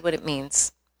exactly what it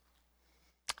means.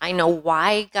 I know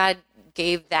why God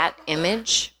gave that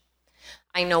image.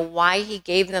 I know why he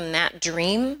gave them that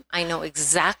dream. I know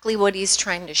exactly what he's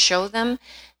trying to show them.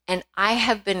 And I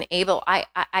have been able, I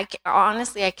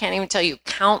honestly, I can't even tell you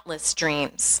countless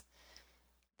dreams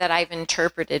that I've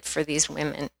interpreted for these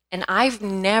women. And I've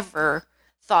never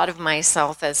thought of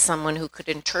myself as someone who could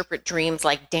interpret dreams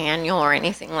like Daniel or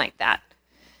anything like that.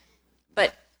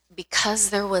 But because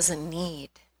there was a need,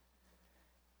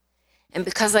 and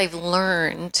because I've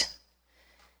learned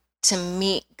to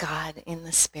meet God in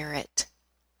the Spirit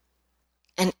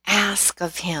and ask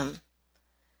of him,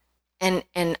 and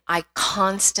I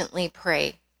constantly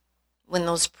pray when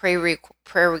those prayer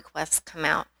requests come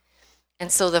out.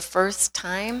 And so the first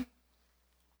time,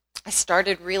 I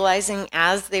started realizing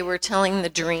as they were telling the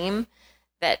dream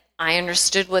that I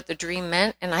understood what the dream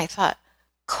meant, and I thought,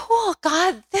 cool,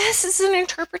 God, this is an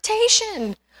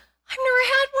interpretation. I've never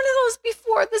had one of those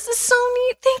before. This is so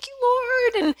neat. Thank you,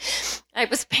 Lord. And I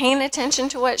was paying attention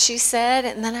to what she said,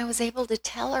 and then I was able to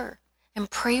tell her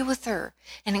and pray with her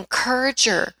and encourage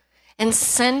her and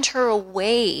send her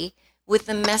away with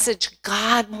the message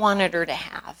God wanted her to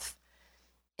have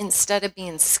instead of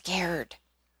being scared.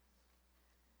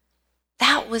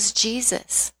 That was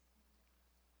Jesus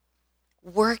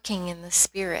working in the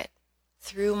Spirit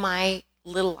through my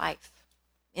little life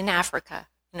in Africa,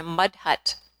 in a mud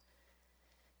hut,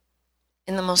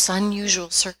 in the most unusual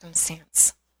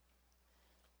circumstance.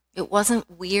 It wasn't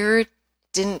weird,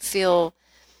 I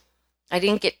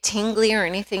didn't get tingly or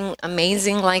anything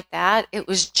amazing like that. It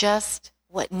was just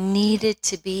what needed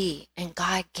to be, and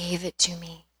God gave it to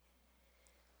me.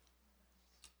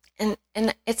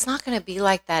 And it's not going to be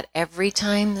like that every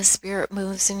time the Spirit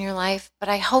moves in your life, but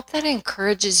I hope that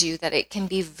encourages you that it can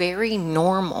be very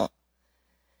normal.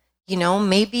 You know,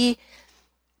 maybe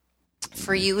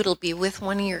for you it'll be with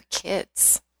one of your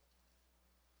kids,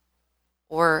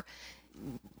 or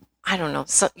I don't know,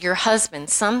 your husband,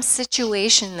 some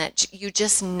situation that you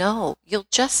just know. You'll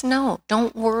just know.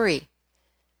 Don't worry.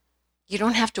 You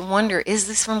don't have to wonder, is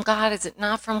this from God? Is it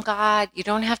not from God? You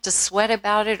don't have to sweat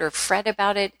about it or fret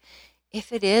about it.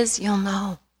 If it is, you'll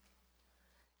know.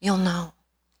 You'll know.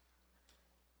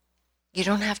 You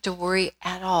don't have to worry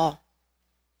at all.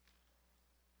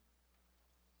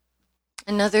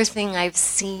 Another thing I've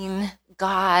seen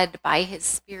God by His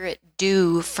Spirit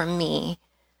do for me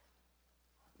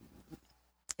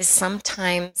is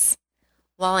sometimes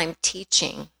while I'm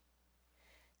teaching,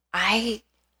 I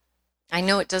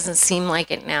know it doesn't seem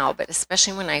like it now, but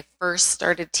especially when I first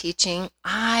started teaching,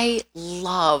 I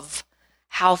love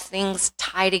how things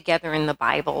tie together in the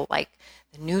Bible, like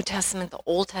the New Testament, the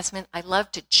Old Testament. I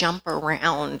love to jump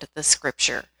around the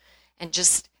scripture and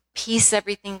just piece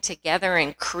everything together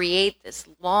and create this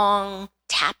long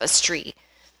tapestry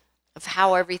of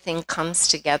how everything comes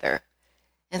together.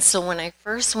 And so when I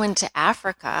first went to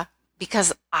Africa,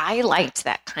 because I liked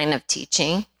that kind of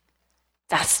teaching,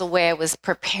 that's the way I was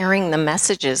preparing the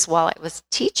messages while I was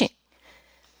teaching.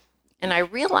 And I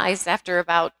realized after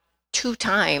about 2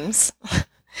 times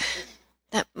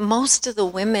that most of the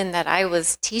women that I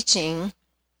was teaching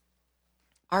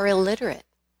are illiterate.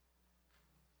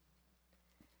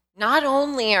 Not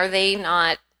only are they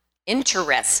not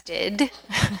interested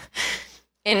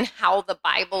in how the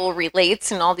Bible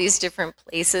relates in all these different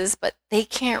places, but they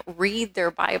can't read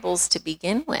their Bibles to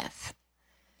begin with.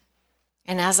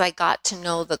 And as I got to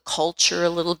know the culture a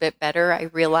little bit better, I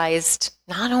realized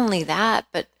not only that,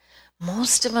 but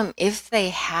most of them, if they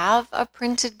have a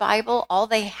printed Bible, all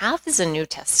they have is a New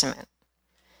Testament.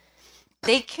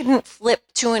 They couldn't flip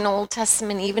to an Old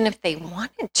Testament even if they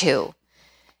wanted to.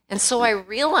 And so I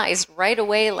realized right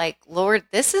away, like, Lord,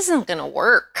 this isn't going to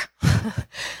work.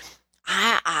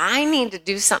 I need to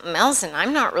do something else, and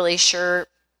I'm not really sure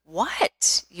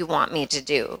what you want me to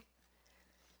do.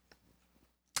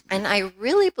 And I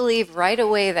really believe right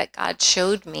away that God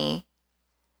showed me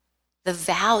the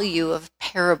value of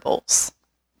parables.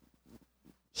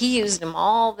 He used them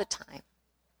all the time.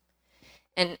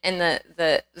 And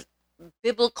the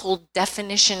biblical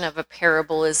definition of a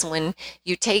parable is when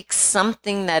you take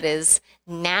something that is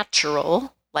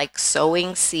natural, like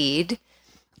sowing seed,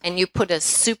 and you put a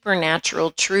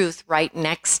supernatural truth right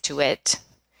next to it.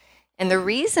 And the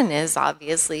reason is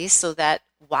obviously so that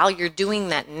while you're doing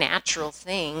that natural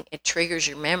thing, it triggers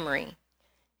your memory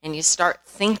and you start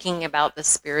thinking about the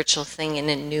spiritual thing in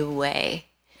a new way.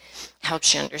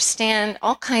 Helps you understand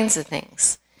all kinds of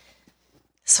things.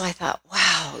 So I thought,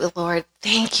 wow, Lord,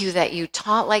 thank you that you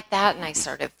taught like that. And I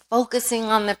started focusing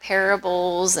on the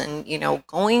parables and,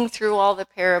 going through all the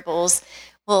parables.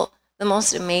 Well, the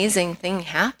most amazing thing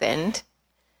happened.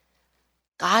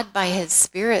 God, by His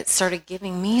Spirit, started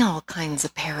giving me all kinds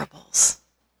of parables.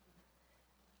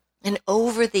 And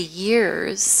over the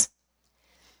years,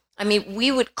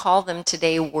 we would call them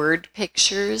today word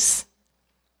pictures,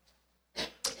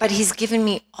 but He's given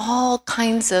me all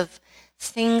kinds of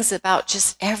things about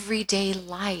just everyday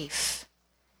life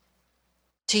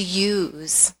to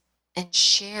use and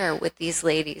share with these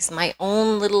ladies, my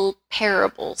own little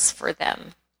parables for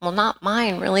them. Well, not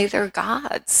mine, really, they're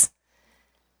God's.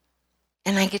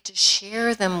 And I get to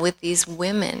share them with these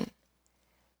women.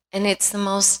 And it's the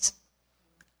most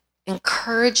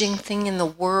encouraging thing in the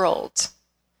world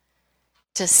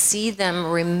to see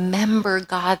them remember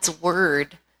God's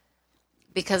word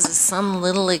because of some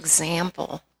little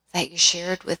example that you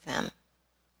shared with them.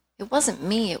 It wasn't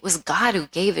me, it was God who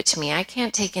gave it to me. I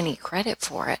can't take any credit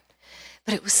for it.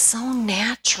 But it was so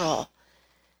natural.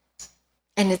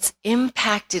 And it's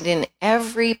impacted in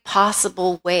every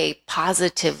possible way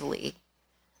positively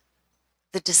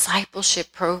the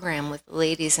discipleship program with the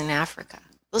ladies in Africa.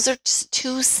 Those are just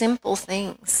 2 simple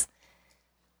things.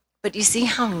 But you see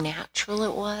how natural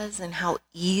it was and how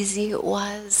easy it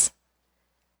was?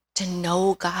 to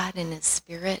know God in his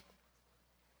spirit.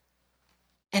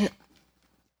 And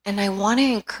I want to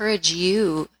encourage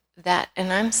you that,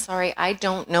 and I'm sorry, I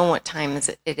don't know what time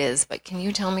it is, but can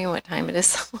you tell me what time it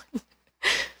is?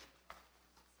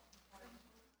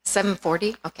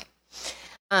 7:40? Okay.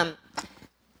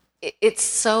 It's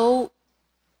so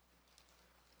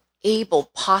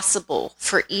possible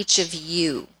for each of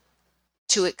you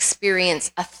to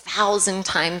experience 1,000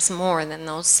 times more than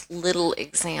those little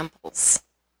examples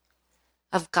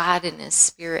of God and his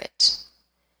spirit.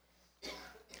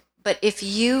 But if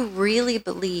you really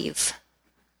believe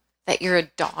that you're a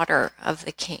daughter of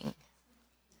the King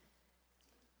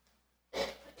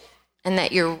and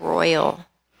that you're royal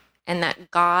and that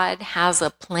God has a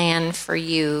plan for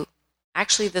you,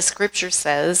 actually the scripture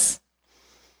says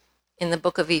in the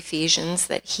book of Ephesians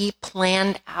that he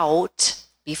planned out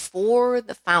before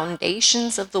the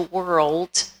foundations of the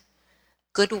world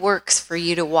good works for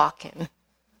you to walk in.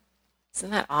 Isn't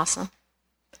that awesome?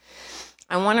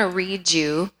 I want to read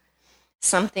you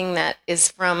something that is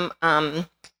from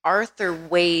Arthur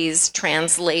Way's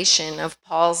translation of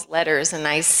Paul's letters, and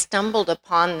I stumbled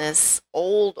upon this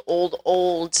old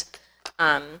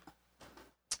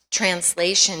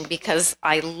translation because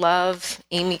I love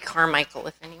Amy Carmichael.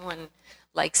 If anyone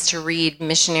likes to read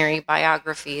missionary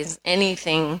biographies,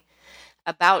 anything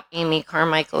about Amy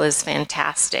Carmichael is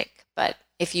fantastic. But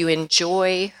if you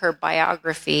enjoy her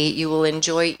biography, you will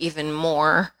enjoy even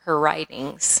more her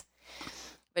writings.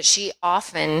 But she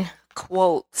often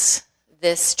quotes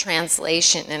this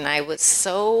translation, and I was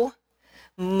so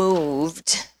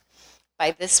moved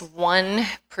by this one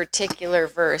particular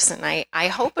verse, and I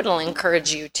hope it'll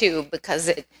encourage you too, because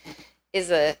it is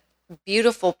a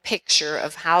beautiful picture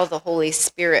of how the Holy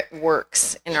Spirit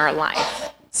works in our life.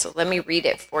 So let me read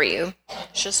it for you.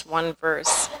 It's just one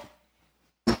verse.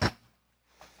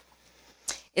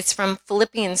 It's from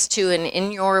Philippians 2, and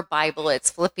in your Bible,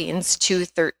 it's Philippians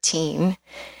 2:13,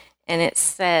 and it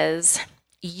says,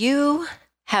 "You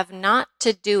have not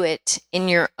to do it in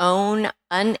your own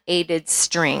unaided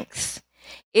strength.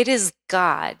 It is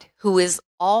God who is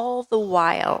all the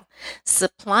while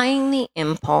supplying the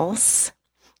impulse,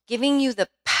 giving you the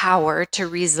power to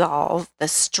resolve, the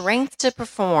strength to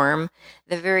perform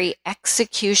the very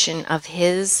execution of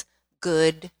his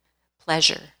good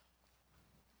pleasure."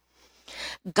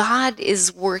 God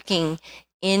is working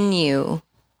in you,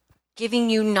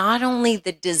 giving you not only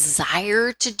the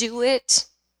desire to do it,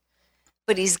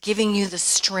 but he's giving you the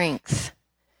strength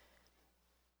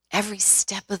every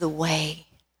step of the way.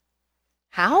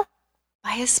 How?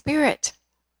 By his Spirit.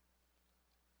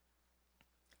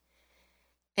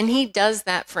 And he does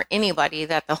that for anybody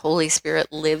that the Holy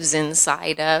Spirit lives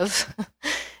inside of.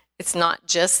 It's not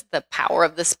just the power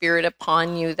of the Spirit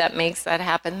upon you that makes that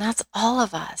happen. That's all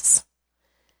of us.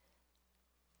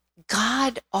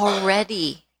 God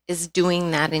already is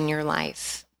doing that in your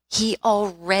life. He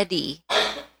already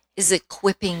is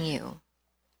equipping you.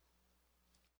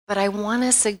 But I want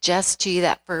to suggest to you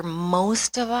that for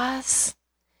most of us,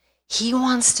 he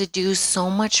wants to do so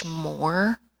much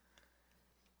more.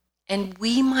 And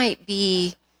we might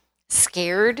be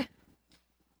scared,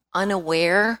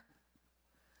 unaware,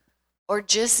 or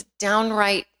just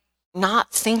downright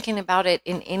not thinking about it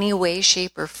in any way,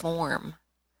 shape, or form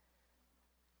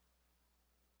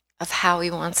of how he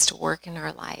wants to work in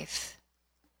our life.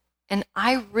 And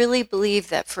I really believe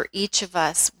that for each of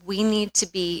us, we need to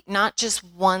be not just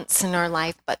once in our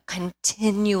life, but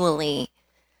continually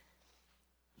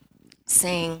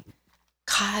saying,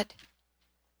 God,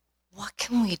 what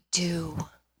can we do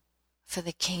for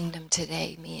the kingdom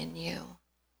today, me and you?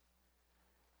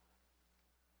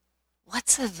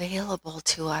 What's available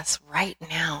to us right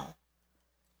now?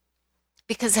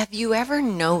 Because have you ever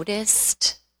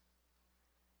noticed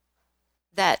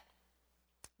that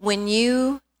when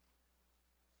you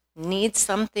need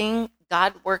something,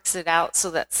 God works it out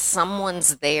so that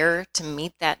someone's there to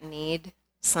meet that need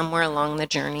somewhere along the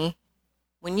journey?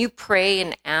 When you pray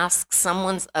and ask,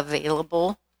 someone's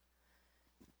available.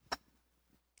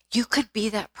 You could be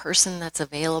that person that's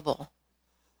available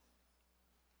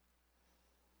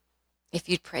if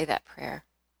you'd pray that prayer.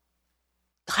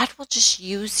 God will just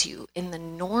use you in the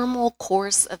normal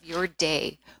course of your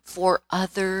day for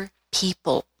other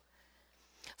people,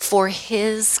 for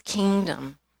his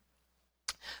kingdom,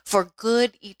 for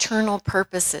good eternal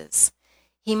purposes.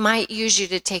 He might use you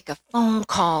to take a phone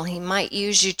call. He might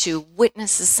use you to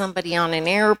witness to somebody on an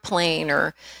airplane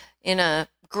or in a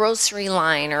grocery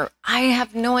line, or I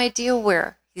have no idea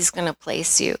where he's going to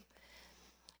place you.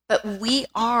 But we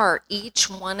are, each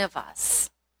one of us,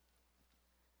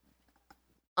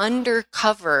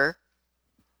 undercover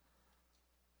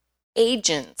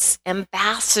agents,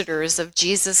 ambassadors of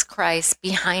Jesus Christ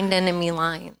behind enemy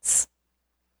lines.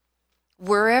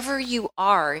 Wherever you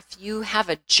are, if you have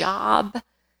a job,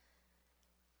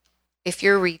 if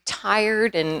you're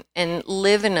retired and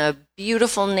live in a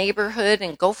beautiful neighborhood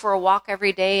and go for a walk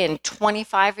every day and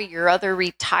 25 of your other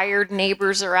retired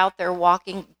neighbors are out there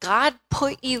walking, God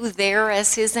put you there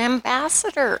as his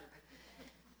ambassador.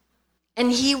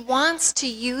 And he wants to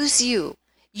use you.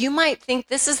 You might think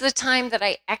this is the time that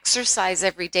I exercise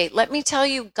every day. Let me tell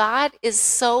you, God is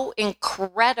so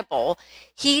incredible.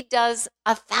 He does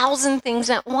 1,000 things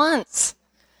at once.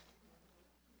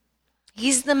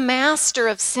 He's the master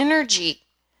of synergy.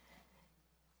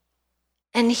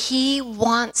 And he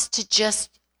wants to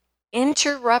just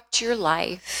interrupt your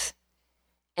life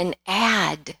and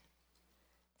add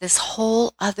this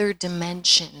whole other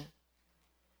dimension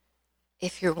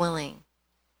if you're willing.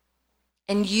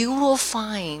 And you will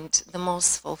find the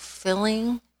most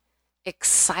fulfilling,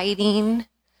 exciting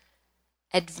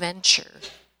adventure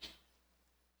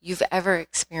you've ever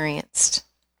experienced.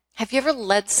 Have you ever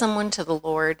led someone to the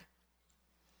Lord?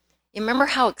 You remember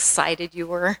how excited you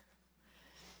were?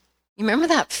 You remember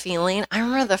that feeling? I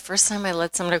remember the first time I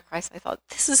led someone to Christ, I thought,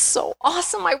 this is so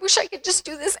awesome. I wish I could just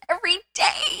do this every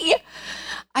day.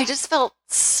 I just felt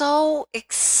so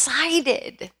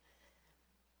excited.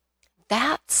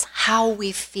 That's how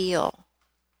we feel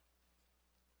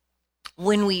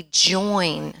when we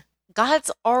join.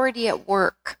 God's already at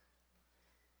work.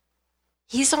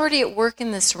 He's already at work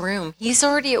in this room. He's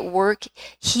already at work.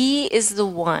 He is the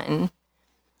one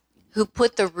who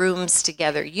put the rooms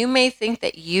together. You may think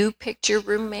that you picked your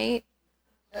roommate,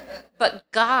 but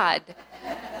God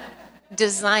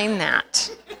designed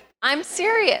that. I'm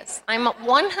serious. I'm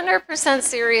 100%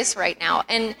 serious right now.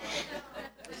 And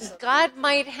God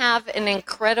might have an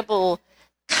incredible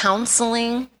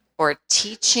counseling or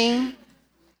teaching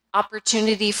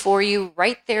opportunity for you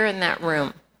right there in that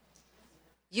room.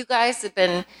 You guys have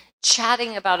been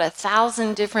chatting about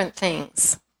 1,000 different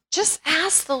things. Just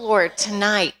ask the Lord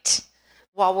tonight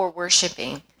while we're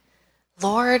worshiping,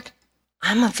 Lord,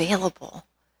 I'm available.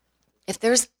 If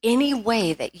there's any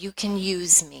way that you can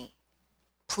use me,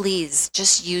 please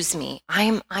just use me.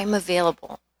 I'm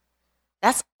available.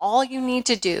 That's all you need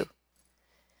to do.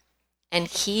 And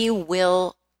he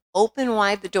will open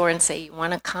wide the door and say, you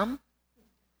want to come?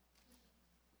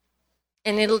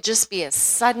 And it'll just be a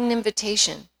sudden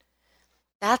invitation.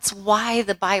 That's why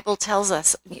the Bible tells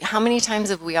us, how many times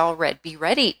have we all read, be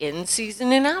ready in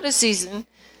season and out of season?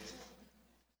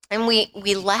 And we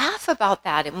laugh about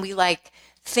that and we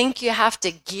think you have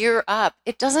to gear up.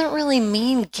 It doesn't really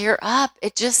mean gear up.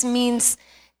 It just means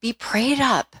be prayed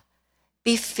up,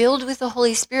 be filled with the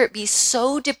Holy Spirit, be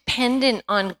so dependent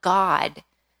on God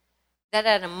that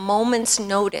at a moment's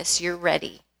notice you're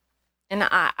ready. And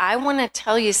I want to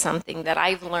tell you something that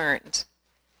I've learned.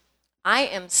 I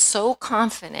am so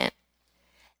confident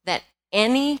that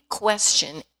any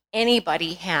question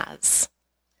anybody has,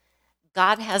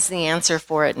 God has the answer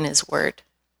for it in his word.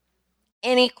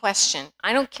 Any question.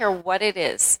 I don't care what it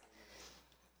is.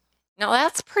 Now,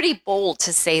 that's pretty bold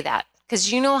to say that,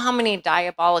 because you know how many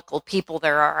diabolical people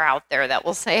there are out there that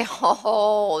will say,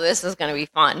 oh, this is going to be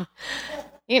fun,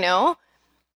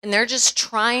 and they're just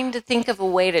trying to think of a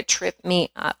way to trip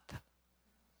me up.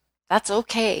 That's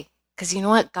okay. Because you know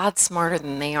what? God's smarter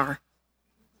than they are.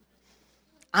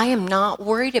 I am not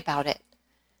worried about it.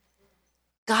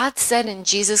 God said in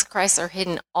Jesus Christ are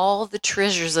hidden all the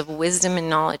treasures of wisdom and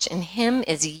knowledge. In him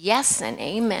is yes and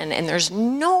amen. And there's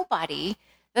nobody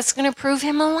that's going to prove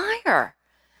him a liar.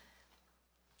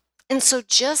 And so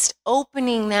just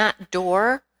opening that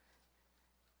door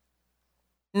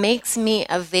makes me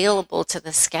available to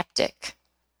the skeptic.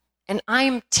 And I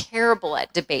am terrible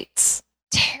at debates.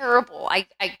 Terrible. I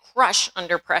crush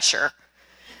under pressure.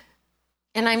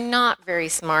 And I'm not very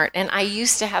smart. And I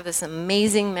used to have this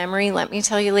amazing memory. Let me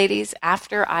tell you, ladies,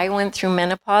 after I went through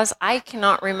menopause, I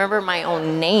cannot remember my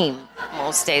own name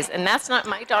most days. And that's not,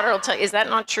 my daughter will tell you, is that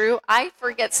not true? I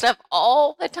forget stuff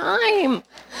all the time.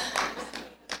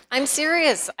 I'm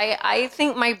serious. I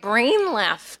think my brain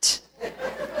left.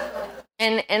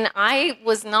 And I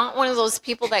was not one of those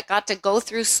people that got to go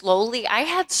through slowly. I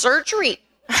had surgery.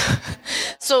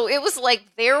 So it was like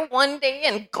there one day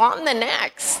and gone the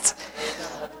next.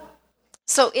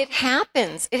 So it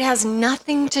happens. It has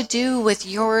nothing to do with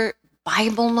your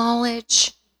Bible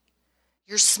knowledge,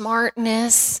 your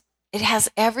smartness. It has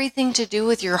everything to do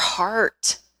with your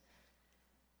heart.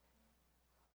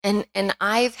 And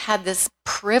I've had this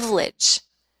privilege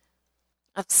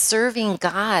of serving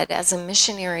God as a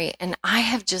missionary, and I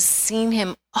have just seen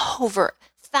him over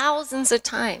thousands of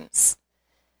times.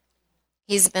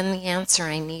 He's been the answer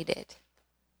I needed.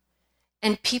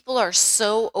 And people are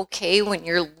so okay when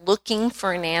you're looking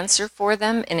for an answer for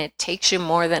them and it takes you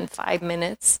more than 5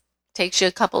 minutes, takes you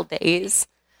a couple days.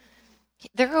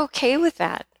 They're okay with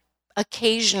that.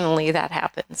 Occasionally that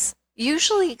happens.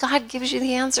 Usually God gives you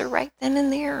the answer right then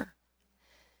and there.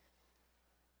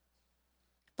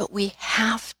 But we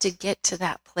have to get to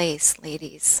that place,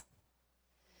 ladies.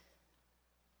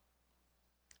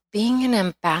 Being an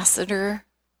ambassador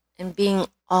and being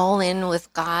all in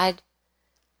with God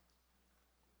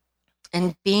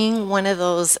and being one of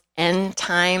those end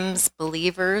times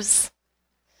believers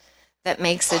that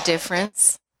makes a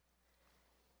difference,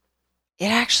 it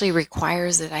actually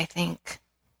requires it, I think.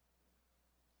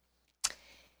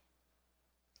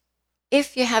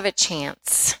 If you have a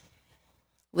chance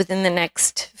within the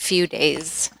next few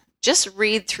days, just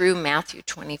read through Matthew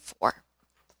 24.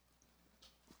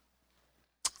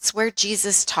 It's where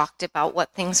Jesus talked about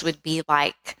what things would be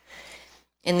like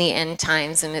in the end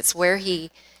times, and it's where he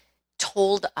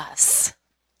told us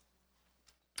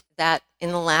that in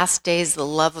the last days the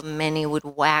love of many would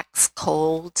wax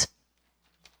cold.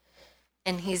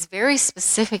 And he's very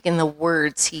specific in the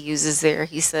words he uses there.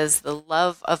 He says the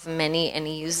love of many, and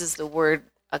he uses the word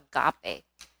agape.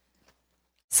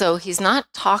 So he's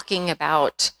not talking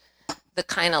about the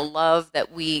kind of love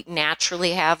that we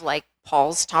naturally have, like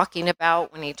Paul's talking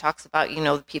about when he talks about,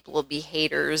 the people will be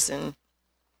haters and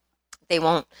they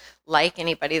won't like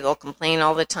anybody, they'll complain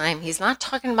all the time. He's not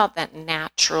talking about that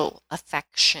natural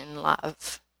affection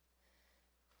love.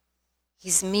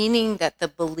 He's meaning that the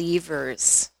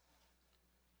believers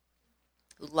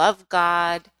who love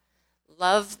God,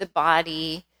 love the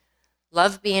body,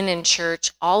 love being in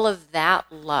church, all of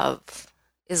that love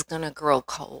is going to grow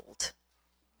cold.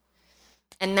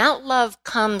 And that love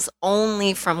comes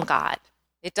only from God.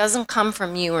 It doesn't come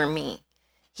from you or me.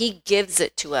 He gives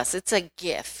it to us. It's a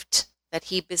gift that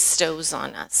he bestows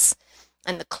on us.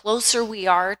 And the closer we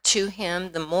are to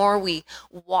him, the more we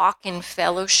walk in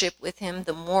fellowship with him,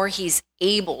 the more he's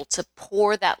able to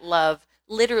pour that love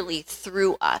literally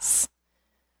through us.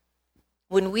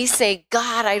 When we say,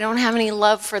 God, I don't have any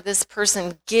love for this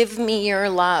person, give me your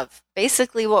love.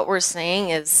 Basically what we're saying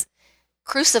is,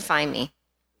 crucify me.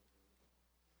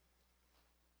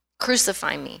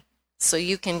 Crucify me so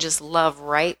you can just love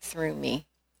right through me.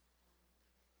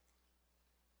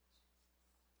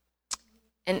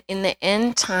 And in the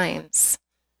end times,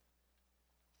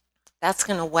 that's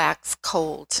going to wax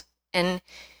cold. And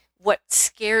what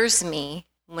scares me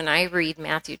when I read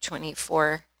Matthew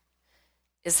 24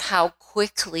 is how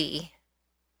quickly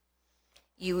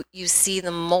you see the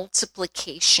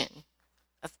multiplication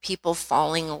of people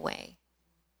falling away.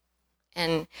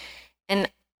 And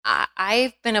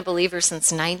I've been a believer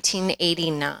since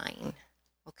 1989,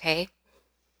 okay?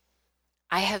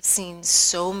 I have seen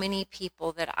so many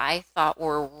people that I thought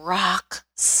were rock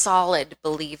solid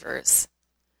believers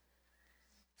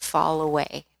fall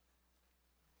away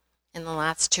in the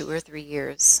last 2 or 3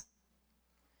 years.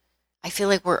 I feel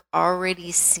like we're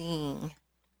already seeing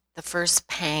the first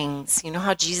pangs. You know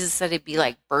how Jesus said it'd be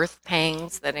like birth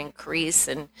pangs that increase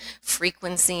in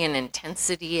frequency and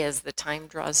intensity as the time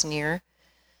draws near?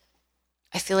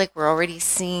 I feel like we're already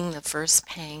seeing the first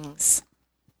pangs.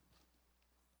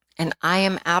 And I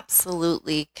am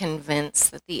absolutely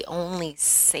convinced that the only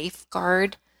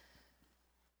safeguard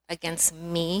against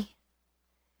me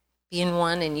being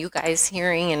one and you guys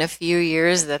hearing in a few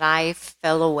years that I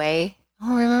fell away.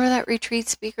 Oh, remember that retreat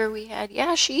speaker we had?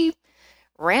 Yeah, she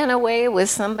ran away with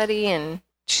somebody and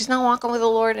she's not walking with the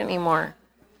Lord anymore.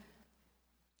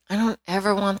 I don't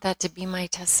ever want that to be my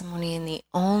testimony, and the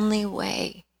only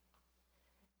way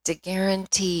to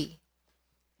guarantee,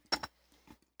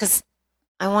 because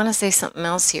I want to say something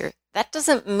else here. That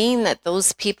doesn't mean that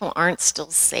those people aren't still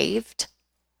saved.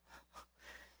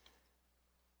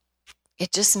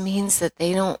 It just means that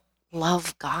they don't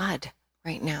love God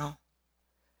right now.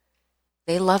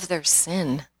 They love their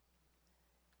sin.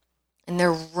 And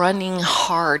they're running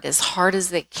as hard as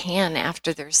they can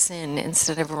after their sin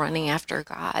instead of running after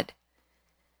God.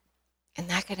 And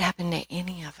that could happen to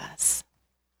any of us.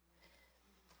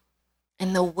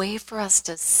 And the way for us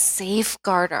to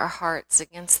safeguard our hearts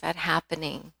against that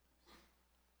happening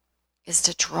is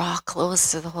to draw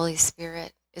close to the Holy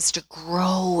Spirit, is to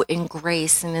grow in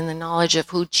grace and in the knowledge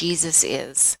of who Jesus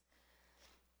is,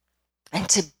 and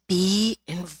to be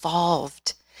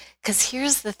involved. Because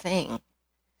here's the thing.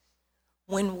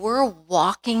 When we're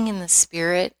walking in the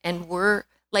Spirit and we're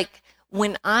like,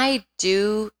 when I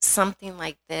do something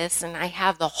like this and I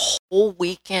have the whole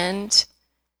weekend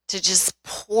to just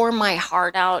pour my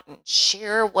heart out and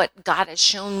share what God has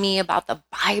shown me about the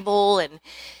Bible and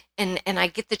and I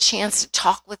get the chance to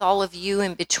talk with all of you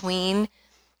in between,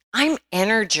 I'm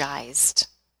energized.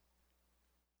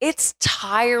 It's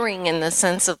tiring in the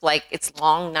sense of like it's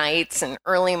long nights and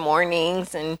early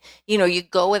mornings and you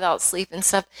go without sleep and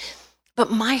stuff. But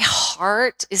my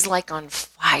heart is like on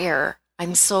fire.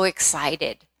 I'm so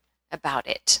excited about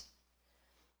it.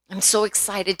 I'm so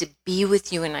excited to be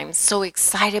with you, and I'm so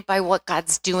excited by what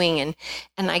God's doing.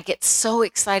 And I get so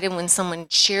excited when someone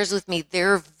shares with me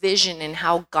their vision and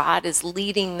how God is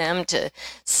leading them to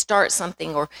start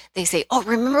something, or they say, oh,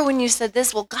 remember when you said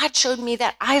this? Well, God showed me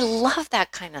that. I love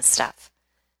that kind of stuff.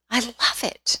 I love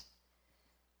it.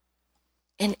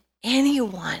 And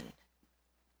anyone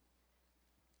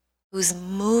who's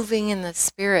moving in the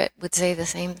Spirit would say the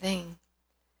same thing.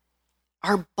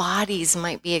 Our bodies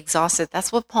might be exhausted.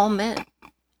 That's what Paul meant.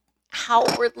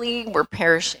 Outwardly, we're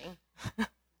perishing.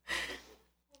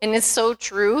 And it's so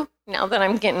true. Now that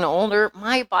I'm getting older,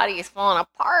 my body is falling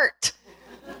apart.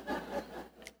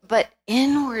 But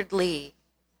inwardly,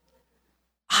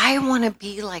 I want to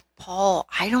be like Paul.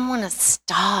 I don't want to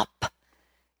stop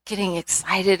getting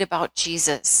excited about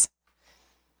Jesus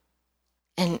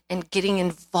and getting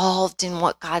involved in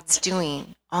what God's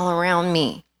doing all around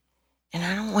me. And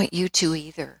I don't want you to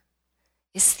either.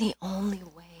 It's the only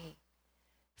way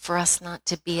for us not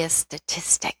to be a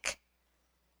statistic.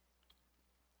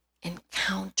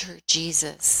 Encounter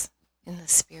Jesus in the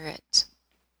Spirit.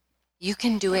 You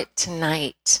can do it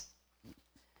tonight.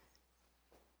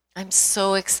 I'm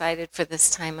so excited for this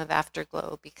time of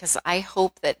Afterglow because I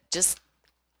hope that just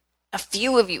a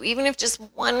few of you, even if just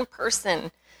one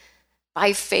person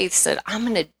by faith said, I'm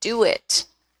going to do it,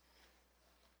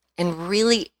 and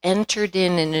really entered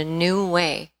in a new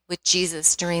way with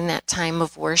Jesus during that time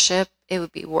of worship, it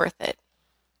would be worth it.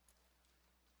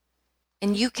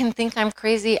 And you can think I'm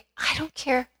crazy. I don't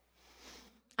care.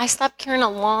 I stopped caring a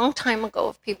long time ago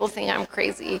if people think I'm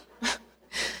crazy.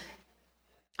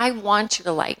 I want you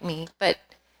to like me, but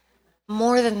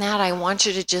more than that, I want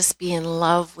you to just be in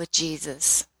love with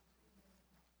Jesus.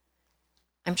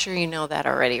 I'm sure you know that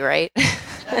already, right?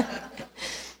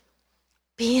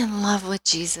 Be in love with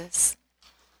Jesus.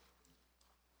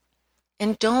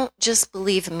 And don't just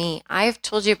believe me. I've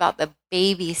told you about the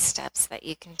baby steps that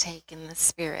you can take in the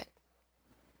Spirit.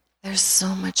 There's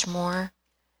so much more.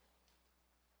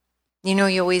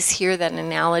 You always hear that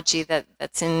analogy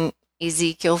that's in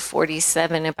Ezekiel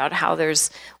 47 about how there's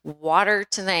water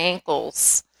to the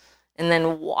ankles, and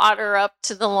then water up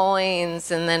to the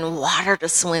loins, and then water to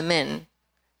swim in.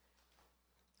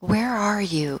 Where are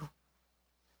you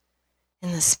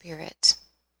in the Spirit?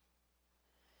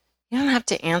 You don't have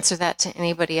to answer that to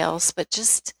anybody else, but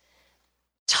just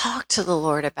talk to the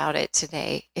Lord about it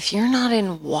today. If you're not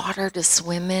in water to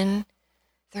swim in,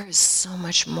 there is so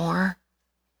much more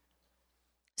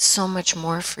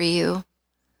for you.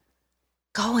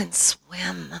 Go and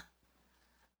swim.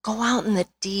 Go out in the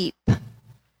deep.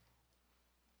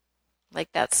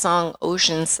 Like that song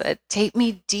Ocean said, take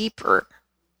me deeper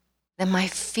than my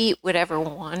feet would ever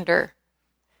wander.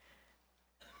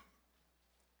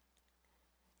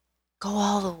 Go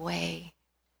all the way,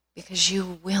 because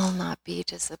you will not be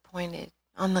disappointed.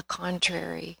 On the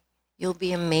contrary, you'll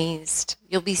be amazed.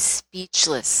 You'll be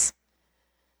speechless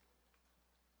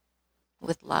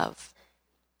with love,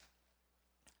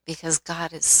 because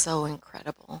God is so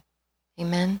incredible.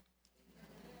 Amen?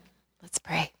 Let's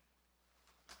pray.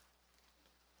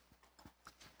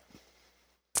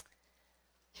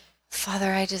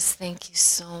 Father, I just thank you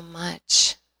so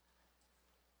much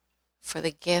for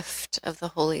the gift of the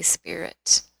Holy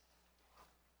Spirit.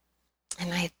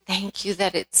 And I thank you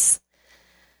that it's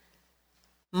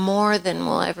more than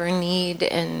we'll ever need.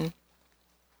 And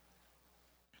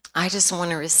I just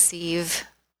want to receive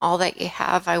all that you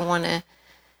have. I want to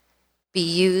be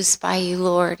used by you,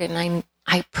 Lord. And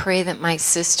I pray that my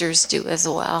sisters do as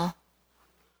well.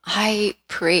 I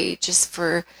pray just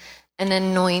for an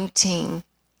anointing,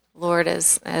 Lord,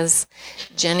 as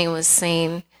Jenny was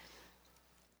saying,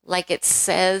 like it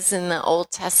says in the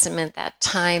Old Testament, that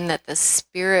time that the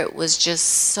Spirit was just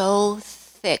so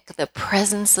thick, the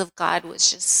presence of God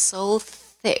was just so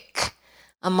thick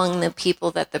among the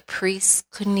people that the priests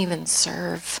couldn't even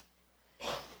serve.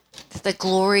 That the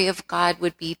glory of God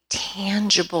would be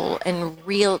tangible and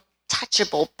real,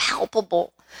 touchable,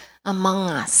 palpable among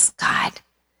us, God.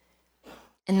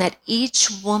 And that each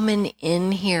woman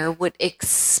in here would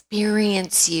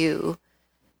experience you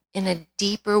in a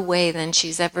deeper way than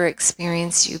she's ever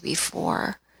experienced you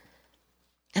before.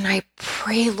 And I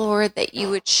pray, Lord, that you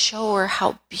would show her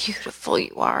how beautiful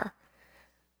you are,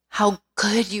 how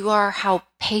good you are, how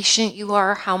patient you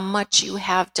are, how much you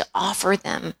have to offer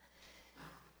them.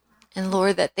 And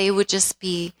Lord, that they would just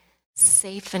be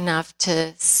safe enough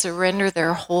to surrender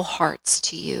their whole hearts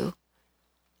to you.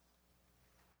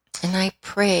 And I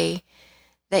pray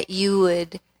that you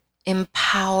would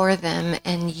empower them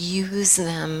and use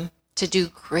them to do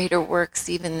greater works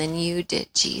even than you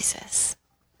did, Jesus.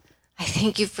 I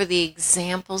thank you for the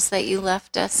examples that you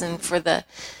left us and for the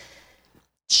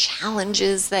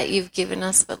challenges that you've given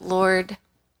us. But Lord,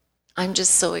 I'm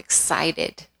just so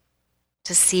excited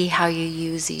to see how you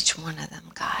use each one of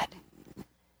them, God.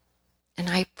 And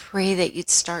I pray that you'd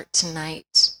start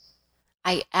tonight.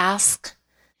 I ask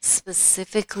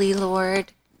specifically,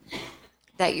 Lord,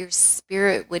 that your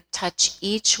Spirit would touch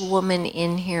each woman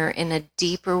in here in a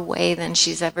deeper way than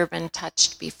she's ever been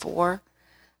touched before.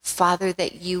 Father,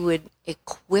 that you would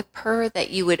equip her,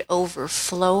 that you would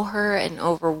overflow her and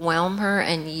overwhelm her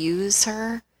and use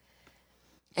her.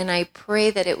 And I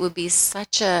pray that it would be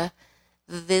such a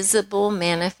visible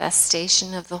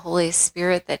manifestation of the Holy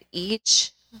Spirit that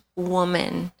each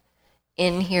woman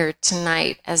in here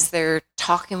tonight, as they're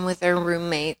talking with their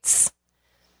roommates,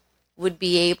 would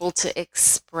be able to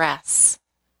express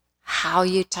how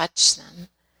you touch them,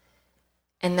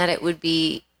 and that it would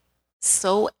be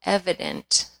so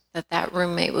evident that that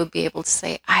roommate would be able to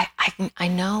say, I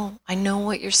know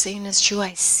what you're saying is true.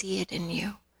 I see it in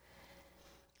you.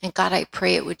 And God, I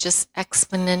pray it would just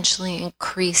exponentially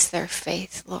increase their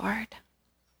faith, Lord.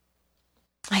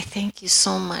 I thank you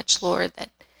so much, Lord, that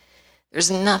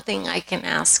there's nothing I can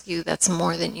ask you that's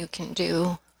more than you can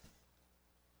do.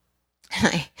 And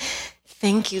I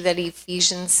thank you that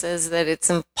Ephesians says that it's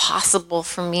impossible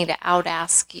for me to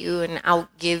out-ask you and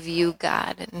outgive you,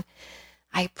 God. And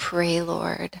I pray,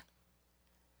 Lord,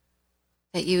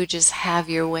 that you would just have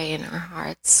your way in our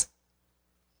hearts.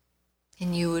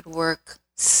 And you would work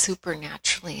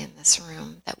supernaturally in this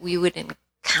room, that we would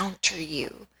encounter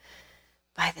you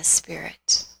by the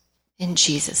Spirit. In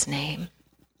Jesus' name,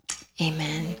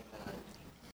 amen.